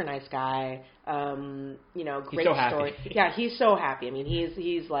 Super nice guy, great he's so story. Happy. Yeah, he's so happy. I mean,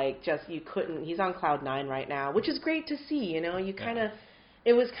 he's like just he's on cloud 9 right now, which is great to see. You kind of.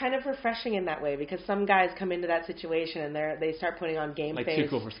 It was kind of refreshing in that way because some guys come into that situation and they start putting on game face. Like too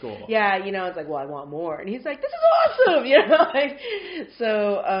cool for school. Yeah, it's like, well, I want more, and he's like, this is awesome,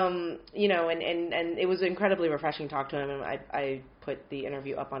 So, and it was incredibly refreshing to talk to him. And I put the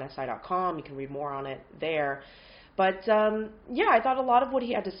interview up on SI.com. You can read more on it there. But I thought a lot of what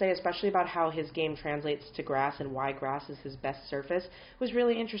he had to say, especially about how his game translates to grass and why grass is his best surface, was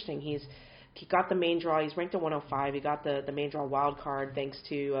really interesting. He got the main draw. He's ranked at 105. He got the main draw wild card thanks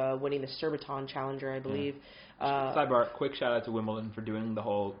to winning the Surbiton Challenger, I believe. Sidebar, quick shout out to Wimbledon for doing the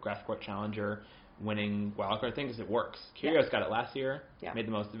whole grass court Challenger winning wild card thing because it works. Kyrgios got it last year, made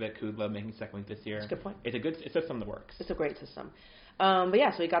the most of it. Kudla making second week this year. That's a good point. It's a system that works. It's a great system. So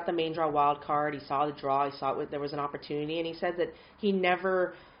he got the main draw wild card. He saw the draw. He saw there was an opportunity, and he said that he's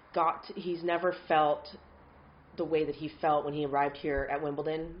never felt the way that he felt when he arrived here at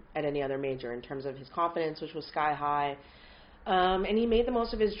Wimbledon at any other major in terms of his confidence, which was sky high. And he made the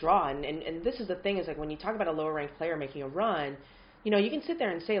most of his draw. And this is the thing, is like when you talk about a lower ranked player making a run, you can sit there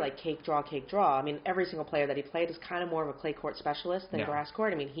and say like cake draw. I mean, every single player that he played is kind of more of a clay court specialist than grass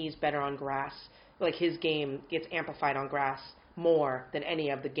court. I mean, he's better on grass. Like his game gets amplified on grass more than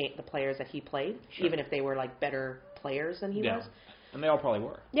any of the players that he played, even if they were like better players than he was. And they all probably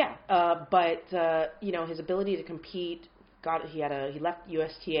were. Yeah, but his ability to compete. He left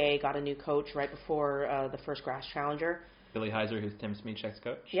USTA, got a new coach right before the first grass challenger. Billy Heiser, who's Tim Smichek's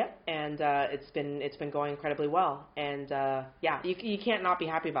coach. Yep, and it's been going incredibly well. And you can't not be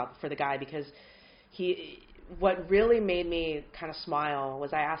happy for the guy because what really made me kind of smile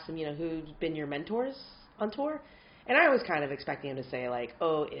was I asked him, who's been your mentors on tour. And I was kind of expecting him to say like,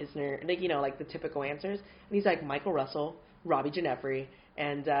 oh, Isner, like the typical answers. And he's like Michael Russell, Robbie Ginepri,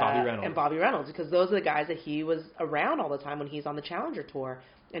 and Bobby Reynolds, because those are the guys that he was around all the time when he's on the Challenger Tour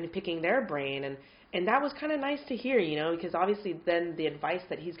and picking their brain, and that was kind of nice to hear, because obviously then the advice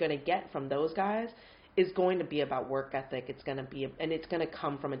that he's going to get from those guys is going to be about work ethic. It's going to be, and it's going to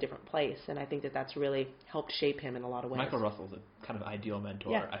come from a different place, and I think that's really helped shape him in a lot of ways. Michael Russell's a kind of ideal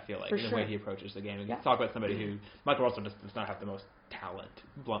mentor, I feel like, in the way he approaches the game. And you talk about somebody who, Michael Russell does not have the most talent,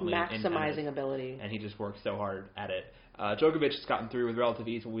 bluntly. Maximizing ability. And he just works so hard at it. Djokovic has gotten through with relative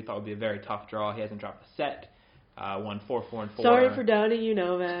ease what we thought would be a very tough draw. He hasn't dropped a set. Won 4-4 and 4. Sorry for downing you,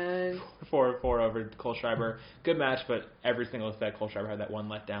 Novak. 4-4 over Kohlschreiber. Good match, but every single set Kohlschreiber had that one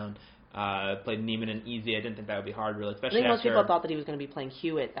letdown. Played Neiman and easy. I didn't think that would be hard, really. Especially I think most people thought that he was going to be playing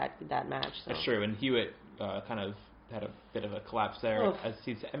Hewitt that match. So. That's true, and Hewitt kind of had a bit of a collapse there.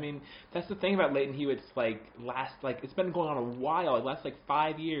 I mean, that's the thing about Leighton Hewitt's it's been going on a while. It lasts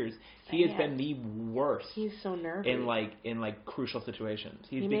 5 years. He has been the worst. He's so nervous in crucial situations.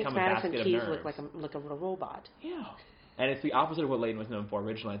 He makes become a Madison basket Keys of nerves. look like a robot. Yeah, and it's the opposite of what Leighton was known for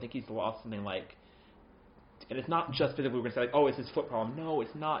originally. I think he's lost something like. And it's not just physically we're going to say, it's his foot problem. No,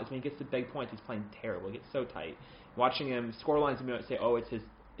 it's not. It's when he gets to big points, he's playing terrible. He gets so tight. Watching him, score lines, you might say, it's his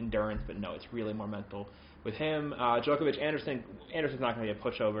endurance, but no, it's really more mental. With him, Djokovic, Anderson's not going to be a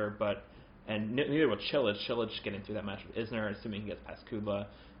pushover, and neither will Cilic. Cilic getting through that match with Isner, assuming he gets past Kudla.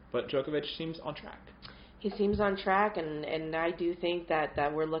 But Djokovic seems on track. He seems on track, and I do think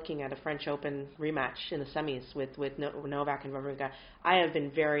that we're looking at a French Open rematch in the semis with Novak and Wawrinka. I have been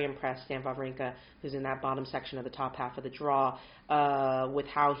very impressed, Stan Wawrinka, who's in that bottom section of the top half of the draw, with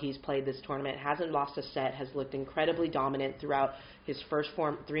how he's played this tournament. Hasn't lost a set, has looked incredibly dominant throughout his first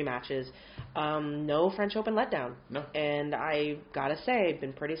 3 matches. No French Open letdown. No. And I gotta say, I've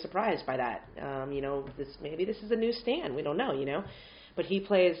been pretty surprised by that. Maybe this is a new Stan. We don't know, But he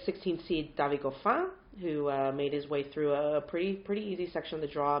plays 16th seed David Goffin, who made his way through a pretty easy section of the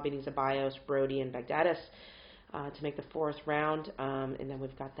draw, beating Zeballos, Brody, and Baghdadis to make the 4th round. And then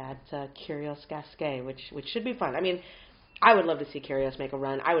we've got that Kyrgios Gasquet, which should be fun. I mean, I would love to see Kyrgios make a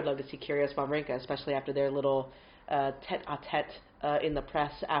run. I would love to see Kyrgios Wawrinka, especially after their little tete-a-tete in the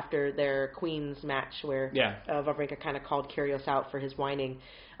press after their Queens match, where Wawrinka kind of called Kyrgios out for his whining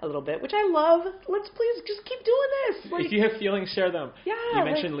a little bit, which I love. Let's please just keep doing this. If you have feelings, share them. Yeah. You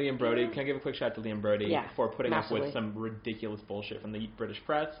mentioned Liam Brody. Can I give a quick shout out to Liam Brody for putting massively. up with some ridiculous bullshit from the British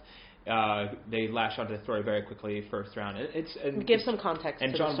press? They lashed onto the story very quickly first round. Give some context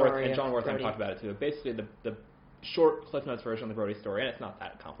and to John the story. And John Wortham talked about it too. Basically, the short Cliff Notes version of the Brody story, and it's not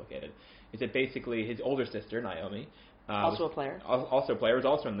that complicated, is that basically his older sister, Naomi, Also a player. Also a player. Was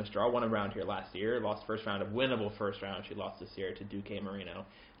also in this draw. Won a round here last year. Lost first round, a winnable first round. She lost this year to Duque Marino.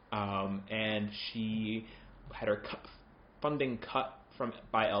 And she had her funding cut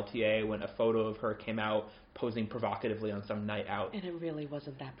by LTA when a photo of her came out posing provocatively on some night out. And it really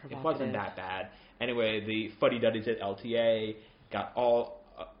wasn't that provocative. It wasn't that bad. Anyway, the fuddy-duddies at LTA got all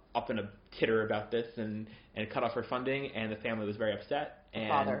up in a titter about this and cut off her funding, and the family was very upset.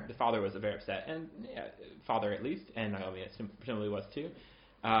 And the father was very upset, and father at least, and Naomi presumably was too.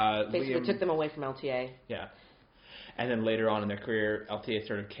 Basically took them away from LTA. Yeah. And then later on in their career, LTA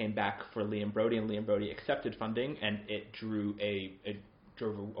sort of came back for Liam Brody, and Liam Brody accepted funding, and it drove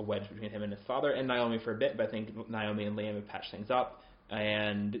a wedge between him and his father and Naomi for a bit, but I think Naomi and Liam have patched things up,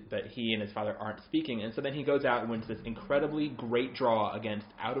 but he and his father aren't speaking, and so then he goes out and wins this incredibly great draw against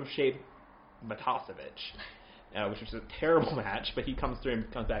out-of-shape Matosevic, which was a terrible match, but he comes through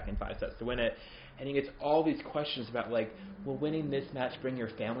and comes back in 5 sets to win it. And he gets all these questions about, like, will winning this match bring your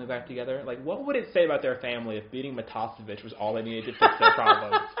family back together? Like, what would it say about their family if beating Matosevic was all they needed to fix their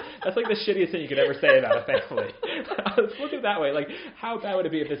problems? That's like the shittiest thing you could ever say about a family. Let's look at it that way. Like, how bad would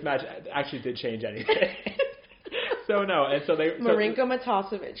it be if this match actually did change anything? So, no. And so they... Marinko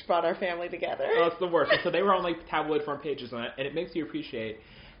Matosevic brought our family together. Oh, it's the worst. And so they were on, like, tabloid front pages on it, and it makes you appreciate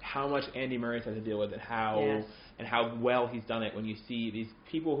how much Andy Murray's had to deal with it, and how well he's done it when you see these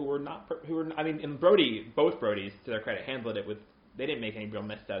people and Brody, both Brodies, to their credit, handled it with, they didn't make any real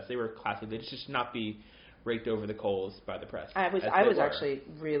missteps. They were classy. They just not be raked over the coals by the press. I was actually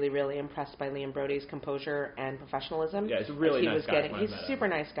really, really impressed by Liam Brody's composure and professionalism. Yeah, he's a really nice guy. He's a super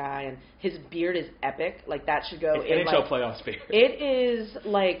nice guy, and his beard is epic. Like, that should go in NHL playoffs beard. It is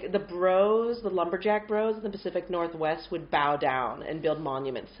like the lumberjack bros in the Pacific Northwest would bow down and build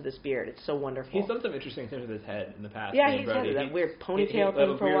monuments to this beard. It's so wonderful. He's done some interesting things with his head in the past. Yeah, he's had that weird ponytail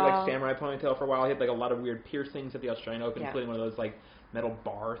thing for a while. Like samurai ponytail for a while. He had like a lot of weird piercings at the Australian Open, including one of those like metal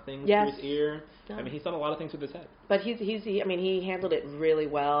bar things to his ear. Yeah. I mean, he's done a lot of things with his head. But he handled it really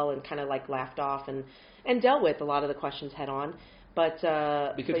well and kind of like laughed off and dealt with a lot of the questions head on. We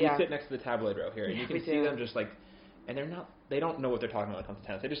sit next to the tabloid row here, and you can see them just like, and they don't know what they're talking about when it comes to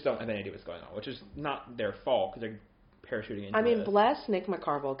tennis. They just don't have any idea what's going on, which is not their fault because they're parachuting into this. Bless Nick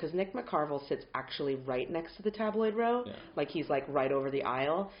McCarville, because Nick McCarville sits actually right next to the tabloid row. Yeah. Like, he's like right over the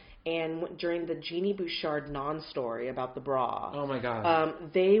aisle. And during the Jeannie Bouchard non-story about the bra, oh my God,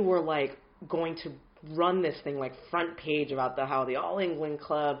 they were like going to run this thing like front page about how the All England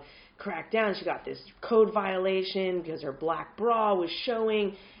Club cracked down. She got this code violation because her black bra was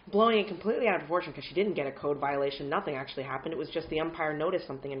showing, blowing it completely out of proportion because she didn't get a code violation. Nothing actually happened. It was just the umpire noticed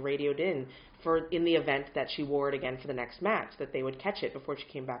something and radioed in the event that she wore it again for the next match, that they would catch it before she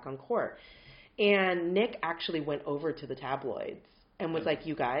came back on court. And Nick actually went over to the tabloids and was like,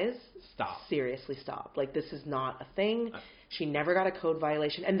 you guys, stop. Seriously, stop. Like, this is not a thing. She never got a code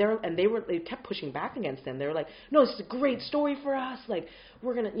violation. And they kept pushing back against them. They were like, no, this is a great story for us. Like,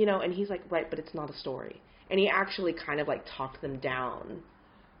 we're going to, and he's like, right, but it's not a story. And he actually kind of like talked them down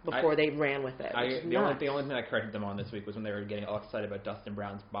before they ran with it. The only thing I corrected them on this week was when they were getting all excited about Dustin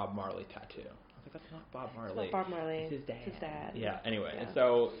Brown's Bob Marley tattoo. I was like, that's not Bob Marley. It's not Bob Marley. It's his dad. It's his dad. Yeah, anyway. Yeah. And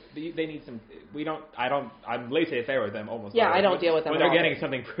so they need some... I'm laissez-faire with them almost. Yeah, I don't deal with them when they're getting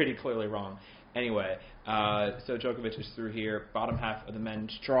something pretty clearly wrong. Anyway, so Djokovic is through here. Bottom half of the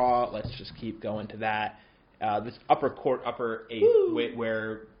men's draw. Let's just keep going to that. This upper eighth,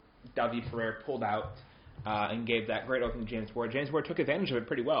 where Davi Ferrer pulled out and gave that great opening to James Ward. James Ward took advantage of it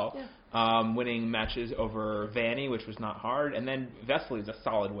pretty well, winning matches over Vanny, which was not hard, and then Vesely's a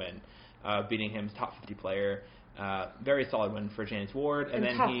solid win. Beating him as top 50 player. Very solid win for James Ward. And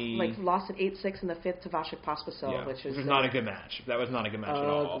then tough. He... Like, lost at 8-6 in the fifth to Vasek Pospisil, which was not a good match. That was not a good match at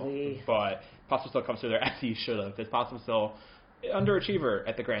all. But Pospisil comes through there as he should have. Because Pospisil, underachiever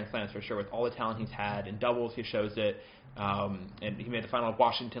at the Grand Slams for sure. With all the talent he's had in doubles, he shows it. And he made the final of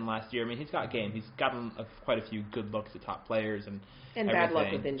Washington last year. I mean, he's got game. He's gotten quite a few good looks at top players. And bad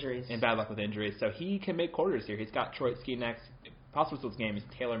luck with injuries. So he can make quarters here. He's got Troitsky next. Pospisil's game is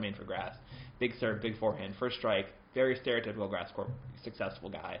tailor-made for grass. Big serve, big forehand, first strike, very stereotypical grass court, successful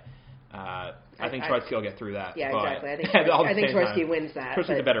guy. I think Troitsky will get through that. Yeah, exactly. I think Troitsky wins that.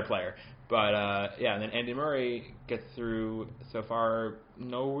 Troitsky's a better player. But, and then Andy Murray gets through, so far,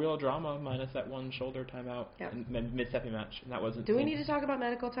 no real drama, minus that one shoulder timeout in mid-stepping match. And that wasn't. Do we need to talk about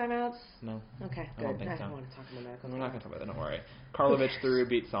medical timeouts? No. Okay, good. I don't think so. I don't want to talk about medical timeouts. We're not going to talk about that, don't worry. Karlovic through,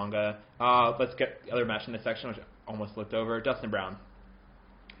 beat Tsonga. Let's get the other match in this section, which I almost looked over. Dustin Brown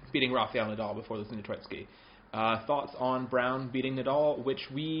beating Rafael Nadal before losing to Troitsky. Thoughts on Brown beating Nadal, which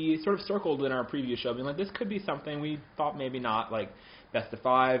we sort of circled in our previous show, being like, this could be something. We thought maybe not, like, best of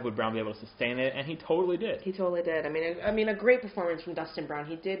 5, would Brown be able to sustain it? And he totally did. He totally did. I mean, a great performance from Dustin Brown.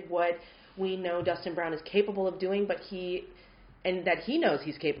 He did what we know Dustin Brown is capable of doing, and that he knows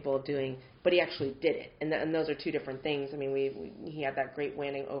he's capable of doing, but he actually did it. And those are two different things. I mean, he had that great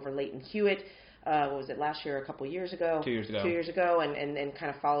winning over Leighton Hewitt. What was it, last year or a couple years ago? 2 years ago. 2 years ago, and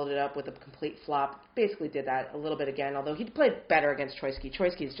kind of followed it up with a complete flop. Basically did that a little bit again, although he played better against Troicki.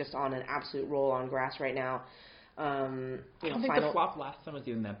 Troicki is just on an absolute roll on grass right now. I don't think the flop last time was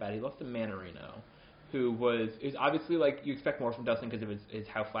even that bad. He lost to Mannarino, who was obviously, like, you expect more from Dustin because of his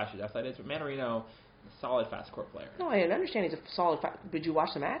how flashy his outside is, but Mannarino, solid fast court player. No, I understand he's a solid. Did you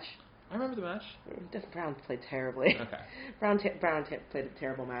watch the match? I remember the match. Brown played terribly. Okay. Brown played a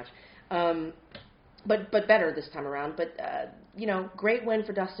terrible match. But better this time around. But, great win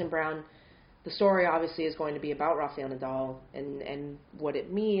for Dustin Brown. The story obviously is going to be about Rafael Nadal and what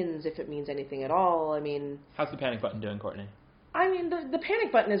it means, if it means anything at all. I mean... How's the panic button doing, Courtney? I mean, the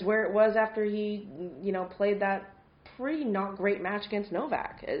panic button is where it was after he, played that pretty not great match against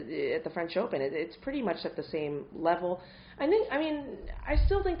Novak at the French Open. It's pretty much at the same level. I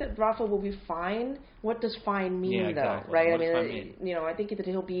still think that Rafa will be fine. What does fine mean, exactly. though, right? What does fine mean? I think that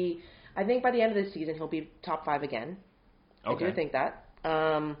he'll be... I think by the end of the season he'll be top 5 again. Okay. I do think that.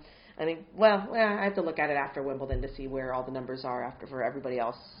 I have to look at it after Wimbledon to see where all the numbers are for everybody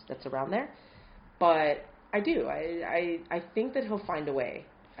else that's around there. But I do. I think that he'll find a way.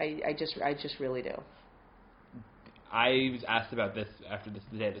 I just really do. I was asked about this after the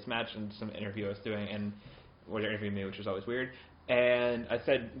day of this match and some interview I was doing, and where they interviewed me, which was always weird. And I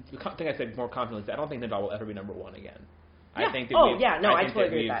said, I think I said more confidently, I don't think Nadal will ever be number 1 again. Yeah. I think that I totally agree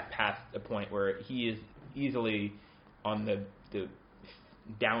with we've that. passed a point where he is easily on the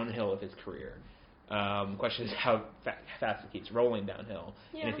downhill of his career. Question is how fast he keeps rolling downhill,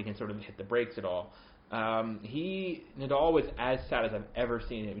 and if he can sort of hit the brakes at all. Nadal was as sad as I've ever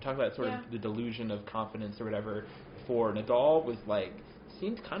seen him. We talked about sort of the delusion of confidence or whatever. Before Nadal was like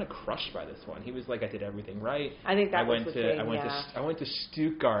seemed kind of crushed by this one. He was like, I did everything right. I think that was the thing. I went to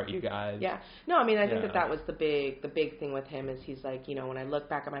Stuttgart, you guys. Yeah. No, I mean, I think that was the big thing with him is he's like, when I look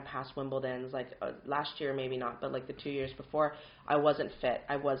back at my past Wimbledons, like last year maybe not, but like the 2 years before, I wasn't fit.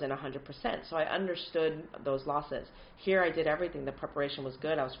 I wasn't 100%. So I understood those losses. Here I did everything. The preparation was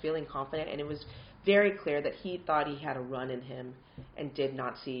good. I was feeling confident, and it was very clear that he thought he had a run in him and did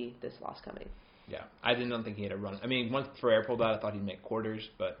not see this loss coming. Yeah, I don't think he had a run. I mean, once Ferrer pulled out, I thought he'd make quarters,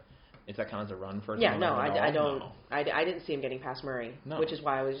 but is that kind of a run for? Yeah, no, I don't. No. I didn't see him getting past Murray, which is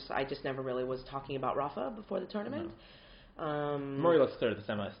why I just never really was talking about Rafa before the tournament. No. Murray looks clear at the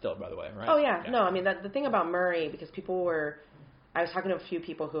semis still, by the way, right? Oh yeah. No, I mean the thing about Murray, because I was talking to a few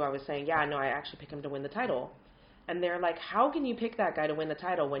people who I was saying, I actually picked him to win the title. And they're like, how can you pick that guy to win the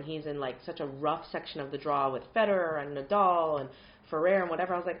title when he's in like such a rough section of the draw with Federer and Nadal and Ferrer and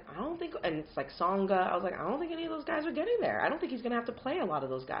whatever? I was like, I don't think, and it's like Tsonga. I was like, I don't think any of those guys are getting there. I don't think he's going to have to play a lot of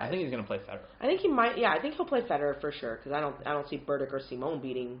those guys. I think he's going to play Federer. I think he might. Yeah, I think he'll play Federer for sure because I don't see Berdych or Simone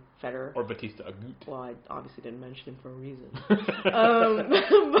beating Federer or Bautista Agut. Well, I obviously didn't mention him for a reason.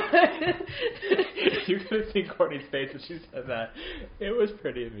 You could have seen Courtney's face when she said that. It was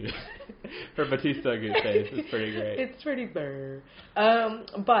pretty amusing. Her Bautista Agut face was pretty great. It's pretty burr.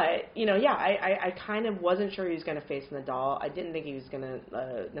 But I kind of wasn't sure he was going to face Nadal. I didn't think he was going to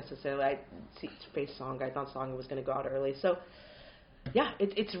necessarily face Tsonga. I thought Tsonga was going to go out early. So, yeah,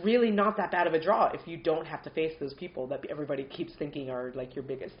 it's really not that bad of a draw if you don't have to face those people that everybody keeps thinking are like your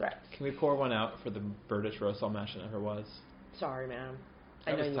biggest threats. Can we pour one out for the Berdych-Rosol match that never was? Sorry, man.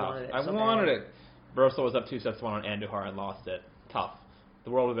 I know you tough. wanted it. I wanted it. Rosol was up 2-1 on Andujar and lost it. Tough.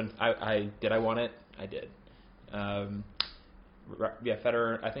 The world would have been. Did I want it? I did. Federer.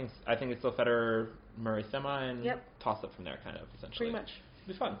 I think it's still Federer Murray semi and toss up from there, kind of essentially. Pretty much. It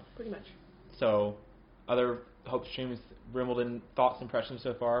was fun. Pretty much. So, other Hope Streams Wimbledon thoughts, impressions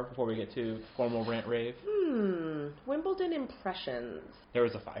so far before we get to formal rant rave. Wimbledon impressions. There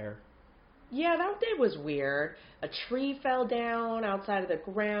was a fire. Yeah, that day was weird. A tree fell down outside of the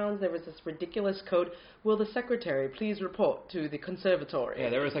grounds. There was this ridiculous code. Will the secretary please report to the conservatory? Yeah,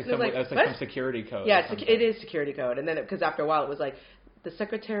 there was some security code. Yeah, it is security code. And then because after a while it was like, the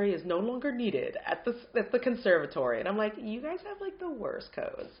secretary is no longer needed at the conservatory. And I'm like, you guys have like the worst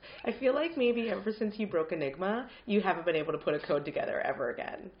codes. I feel like maybe ever since you broke Enigma, you haven't been able to put a code together ever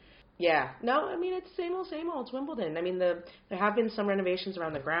again. Yeah. No, I mean, it's same old. It's Wimbledon. I mean, there have been some renovations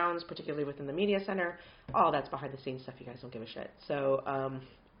around the grounds, particularly within the media center. All that's behind the scenes stuff. You guys don't give a shit. So,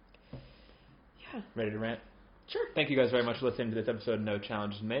 yeah. Ready to rant? Sure. Thank you guys very much for listening to this episode of No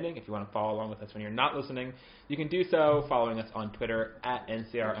Challenges Remaining. If you want to follow along with us when you're not listening, you can do so following us on Twitter at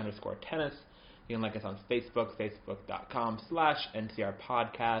 @NCR_tennis. You can like us on Facebook, facebook.com/NCR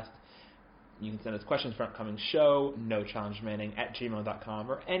podcast. You can send us questions for upcoming show,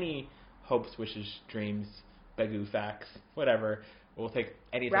 nochallengeremaining@gmail.com, or any hopes, wishes, dreams, bagoo facts, whatever. We'll take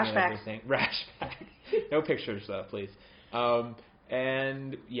anything Rash and facts. everything. Rash facts. No pictures, though, please.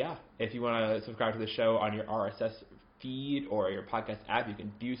 And yeah, if you want to subscribe to the show on your RSS feed or your podcast app, you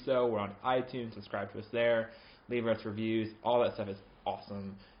can do so. We're on iTunes. Subscribe to us there. Leave us reviews. All that stuff is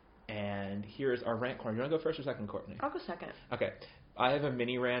awesome. And here's our rant corner. You want to go first or second, Courtney? I'll go second. Okay. I have a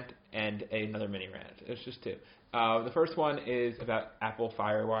mini rant and another mini rant. It's just two. The first one is about Apple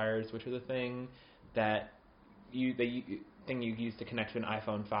FireWires, which is a thing that you use to connect to an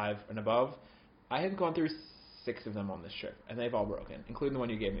iPhone 5 and above. I have gone through 6 of them on this trip, and they've all broken, including the one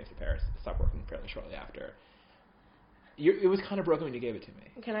you gave me to Paris. It stopped working fairly shortly after. It was kind of broken when you gave it to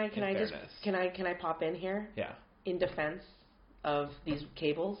me. Can I pop in here? Yeah. In defense of these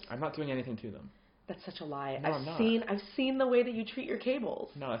cables? I'm not doing anything to them. That's such a lie. No, I'm not. I've seen the way that you treat your cables.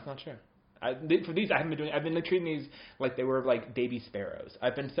 No, that's not true. I've been treating these like they were like baby sparrows.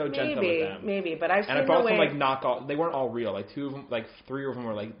 I've been so gentle with them. Maybe, but I've seen and I bought the way. some like knockoff. They weren't all real. Like 2 of them, like 3 of them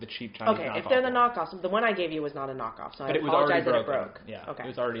were like the cheap Chinese knockoff. Okay, if they're the knockoffs, the one I gave you was not a knockoff, so but I it was apologize already that broken. it broke. Yeah, okay. It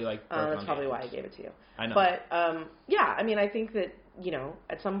was already like broken. That's probably why I gave it to you. I know. But yeah, I mean, I think that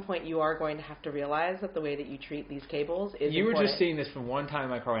at some point you are going to have to realize that the way that you treat these cables is You important. were just seeing this from one time in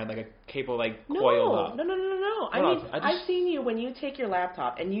my car when I had like a cable like No, coiled up. no. I Well, mean, I just- I've seen you when you take your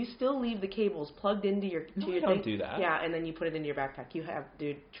laptop and you still leave the cables plugged into your No, your I don't thing. do that. Yeah, and then you put it into your backpack. You have,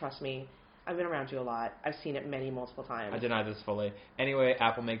 dude. Trust me. I've been around you a lot. I've seen it multiple times. I deny this fully. Anyway,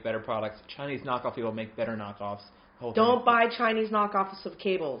 Apple make better products. Chinese knockoff people make better knockoffs. Don't buy Chinese knockoffs of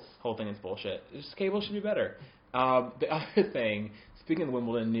cables. Whole thing is bullshit. Just cables should be better. The other thing, speaking of the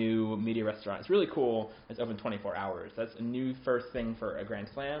Wimbledon new media restaurant, it's really cool. It's open 24 hours. That's a new first thing for a Grand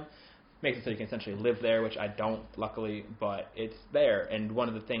Slam. Makes it so you can essentially live there, which I don't, luckily, but it's there. And one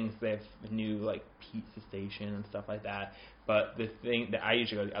of the things, they have a new like pizza station and stuff like that. But the thing that I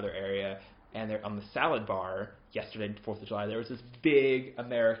usually go to the other area, and they're on the salad bar yesterday, 4th of July, there was this big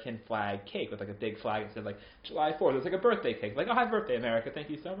American flag cake with like a big flag that said like July 4th. It was like a birthday cake. Like, oh, happy birthday, America.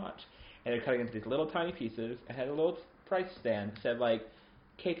 Thank you so much. And they're cutting into these little tiny pieces and had a little price stand that said like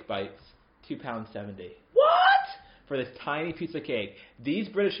cake bites, £2.70. What? For this tiny piece of cake. These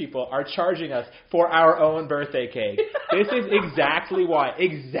British people are charging us for our own birthday cake. This is exactly why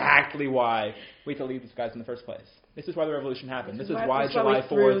we had to leave these guys in the first place. This is why the revolution happened. This is why July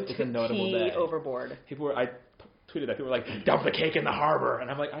 4th is a notable day. Overboard. I tweeted that. People were like, dump the cake in the harbor.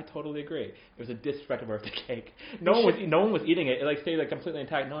 And I'm like, I totally agree. It was a disrespectful birthday cake. No one was eating it. It like stayed like completely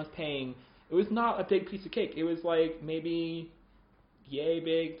intact. No one's paying. It was not a big piece of cake. It was like maybe yay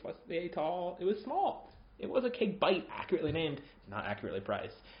big plus yay tall. It was small. It was a cake bite, accurately named, not accurately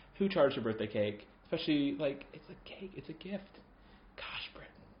priced. Who charged a birthday cake? Especially, like, it's a cake, it's a gift. Gosh,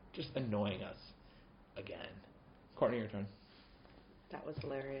 Britain, just annoying us again. Courtney, your turn. That was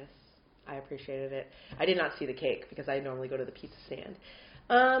hilarious. I appreciated it. I did not see the cake because I normally go to the pizza stand.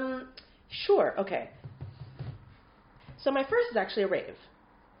 Sure, okay. So my first is actually a rave.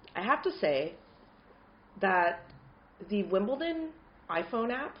 I have to say that the Wimbledon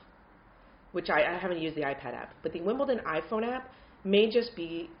iPhone app, which I haven't used the iPad app, but the Wimbledon iPhone app may just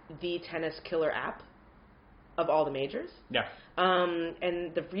be the tennis killer app of all the majors. Yeah.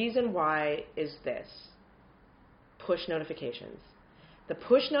 And the reason why is this. Push notifications. The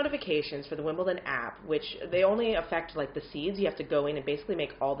push notifications for the Wimbledon app, which they only affect like the seeds. You have to go in and basically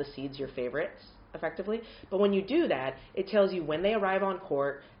make all the seeds your favorites, effectively. But when you do that, it tells you when they arrive on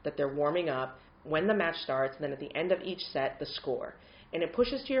court, that they're warming up, when the match starts, and then at the end of each set, the score. And it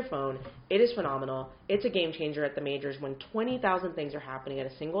pushes to your phone. It is phenomenal. It's a game changer at the majors when 20,000 things are happening at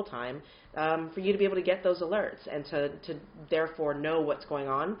a single time, for you to be able to get those alerts and to therefore know what's going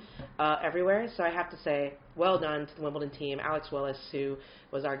on everywhere. So I have to say, well done to the Wimbledon team. Alex Willis, who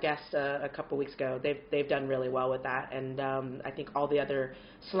was our guest a couple weeks ago, they've done really well with that. And I think all the other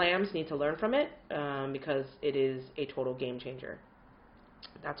slams need to learn from it because it is a total game changer.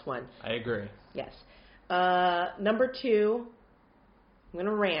 That's one. I agree. Yes. Number 2... I'm going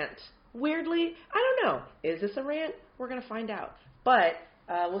to rant. Weirdly, I don't know. Is this a rant? We're going to find out. But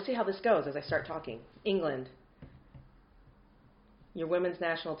we'll see how this goes as I start talking. England. Your women's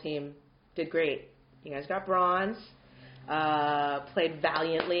national team did great. You guys got bronze. Played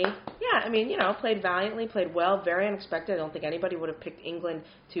valiantly. Yeah, I mean, played valiantly, played well. Very unexpected. I don't think anybody would have picked England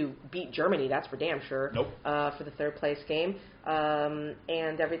to beat Germany. That's for damn sure. Nope. For the third place game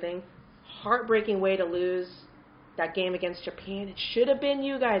and everything. Heartbreaking way to lose that game against Japan. It should have been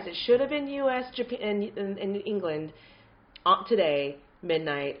you guys. It should have been U.S., Japan, and England today,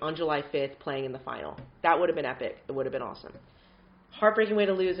 midnight, on July 5th, playing in the final. That would have been epic. It would have been awesome. Heartbreaking way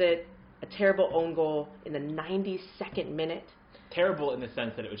to lose it. A terrible own goal in the 92nd minute. Terrible in the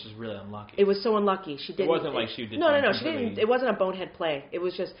sense that it was just really unlucky. It was so unlucky. She didn't. It wasn't like she did. No. She didn't. It wasn't a bonehead play. It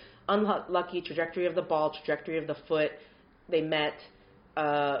was just unlucky trajectory of the ball, trajectory of the foot. They met,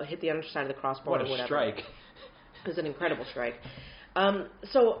 hit the underside of the crossbar or whatever. What a strike! It was an incredible strike.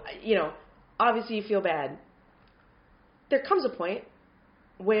 So obviously you feel bad. There comes a point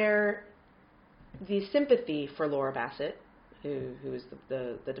where the sympathy for Laura Bassett, who is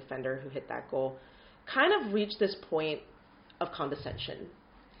the defender who hit that goal, kind of reached this point of condescension.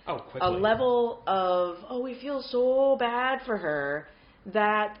 Oh, quickly. A level of, we feel so bad for her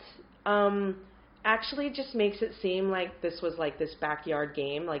that actually just makes it seem like this was like this backyard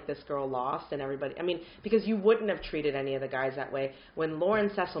game, like this girl lost and everybody, because you wouldn't have treated any of the guys that way. When Lauren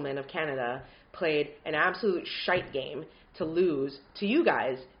Sesselman of Canada played an absolute shite game to lose to you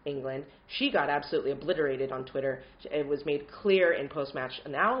guys, England, she got absolutely obliterated on Twitter. It was made clear in post-match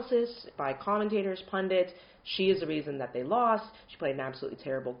analysis by commentators, pundits. She is the reason that they lost. She played an absolutely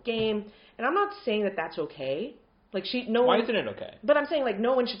terrible game. And I'm not saying that that's okay. Why isn't it okay? But I'm saying,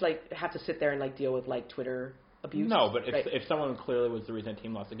 no one should, have to sit there and, deal with, Twitter abuse. No, but if someone clearly was the reason the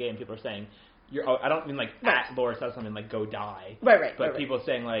team lost the game, people are saying, I don't mean, at Laura Sesselman, go die. Right. But people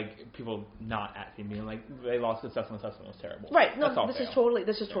saying, people not at team being, they lost to Sesselman was terrible. Right. No, this is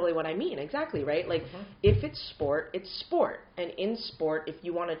totally what I mean. Exactly, right? If it's sport, it's sport. And in sport, if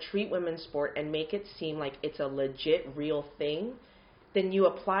you want to treat women's sport and make it seem like it's a legit, real thing, then you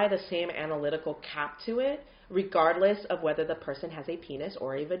apply the same analytical cap to it, regardless of whether the person has a penis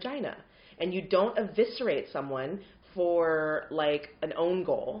or a vagina. And you don't eviscerate someone for, an own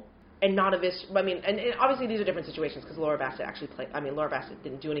goal. And not and obviously these are different situations because Laura Bassett actually played. Laura Bassett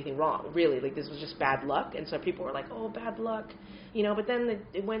didn't do anything wrong, really. This was just bad luck, and so people were like, "Oh, bad luck," But then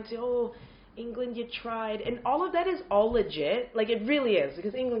it went to, "Oh, England, you tried," and all of that is all legit. It really is,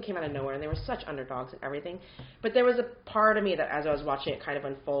 because England came out of nowhere and they were such underdogs and everything. But there was a part of me that, as I was watching it kind of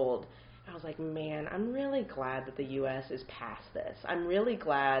unfold, I was like, man, I'm really glad that the U.S. is past this. I'm really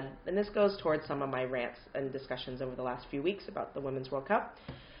glad, and this goes towards some of my rants and discussions over the last few weeks about the Women's World Cup,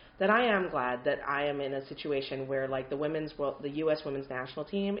 that I am glad that I am in a situation where, the U.S. women's national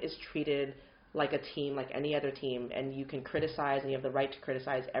team is treated like a team, like any other team, and you can criticize, and you have the right to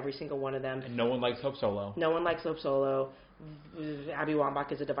criticize every single one of them. And no one likes Hope Solo. No one likes Hope Solo. Abby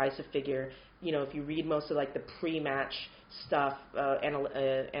Wambach is a divisive figure. If you read most of, the pre-match stuff,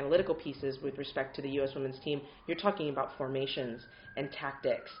 analytical pieces with respect to the U.S. women's team, you're talking about formations and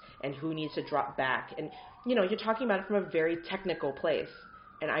tactics and who needs to drop back. And, you're talking about it from a very technical place.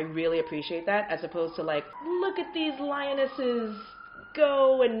 And I really appreciate that, as opposed to look at these lionesses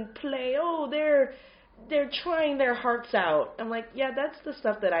go and play. Oh, they're trying their hearts out. I'm like, yeah, that's the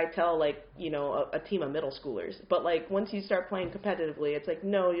stuff that I tell a team of middle schoolers. But once you start playing competitively, it's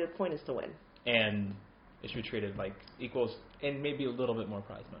no, your point is to win. And it should be treated like equals and maybe a little bit more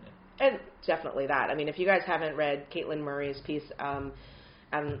prize money. And definitely that. If you guys haven't read Caitlin Murray's piece on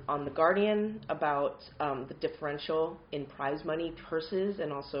The Guardian about the differential in prize money purses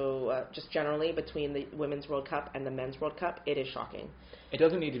and also just generally between the Women's World Cup and the Men's World Cup, it is shocking. It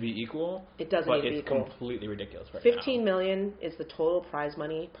doesn't need to be equal. It doesn't need to be equal. But it's completely ridiculous right now. $15 million is the total prize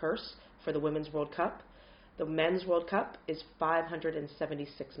money purse for the Women's World Cup. The Men's World Cup is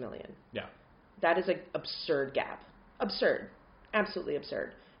 $576 million. Yeah. That is an absurd gap. Absurd. Absolutely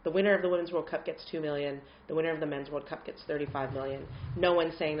absurd. The winner of the Women's World Cup gets $2 million. The winner of the Men's World Cup gets $35 million. No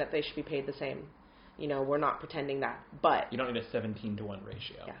one's saying that they should be paid the same. We're not pretending that. But you don't need a 17-to-1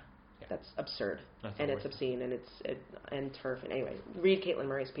 ratio. Yeah. That's absurd. That's and it's obscene, and and turf. And anyway, read Caitlin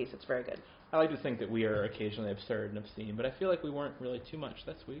Murray's piece. It's very good. I like to think that we are occasionally absurd and obscene, but I feel like we weren't really too much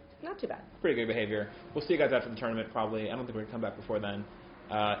this week. Not too bad. Pretty good behavior. We'll see you guys after the tournament, probably. I don't think we're going to come back before then.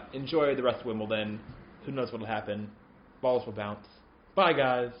 Enjoy the rest of Wimbledon. Who knows what will happen. Balls will bounce. Bye,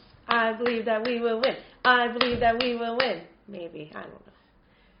 guys. I believe that we will win. I believe that we will win. Maybe. I don't know.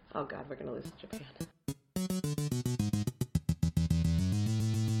 Oh, God, we're going to lose to Japan.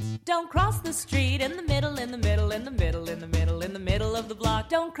 Don't cross the street in the middle, in the middle, in the middle, in the middle, in the middle of the block.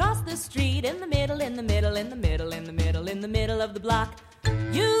 Don't cross the street in the middle, in the middle, in the middle, in the middle, in the middle of the block.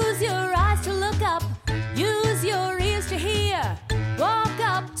 Use your eyes to look up. Use your ears to hear. Walk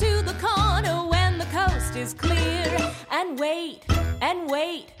up to the corner when the coast is clear. And wait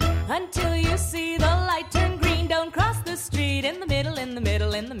until you see the light turn green. Don't cross the street in the middle, in the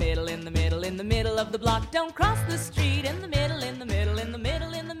middle, in the middle, in the middle, in the middle of the block. Don't cross the street in the middle, in the middle.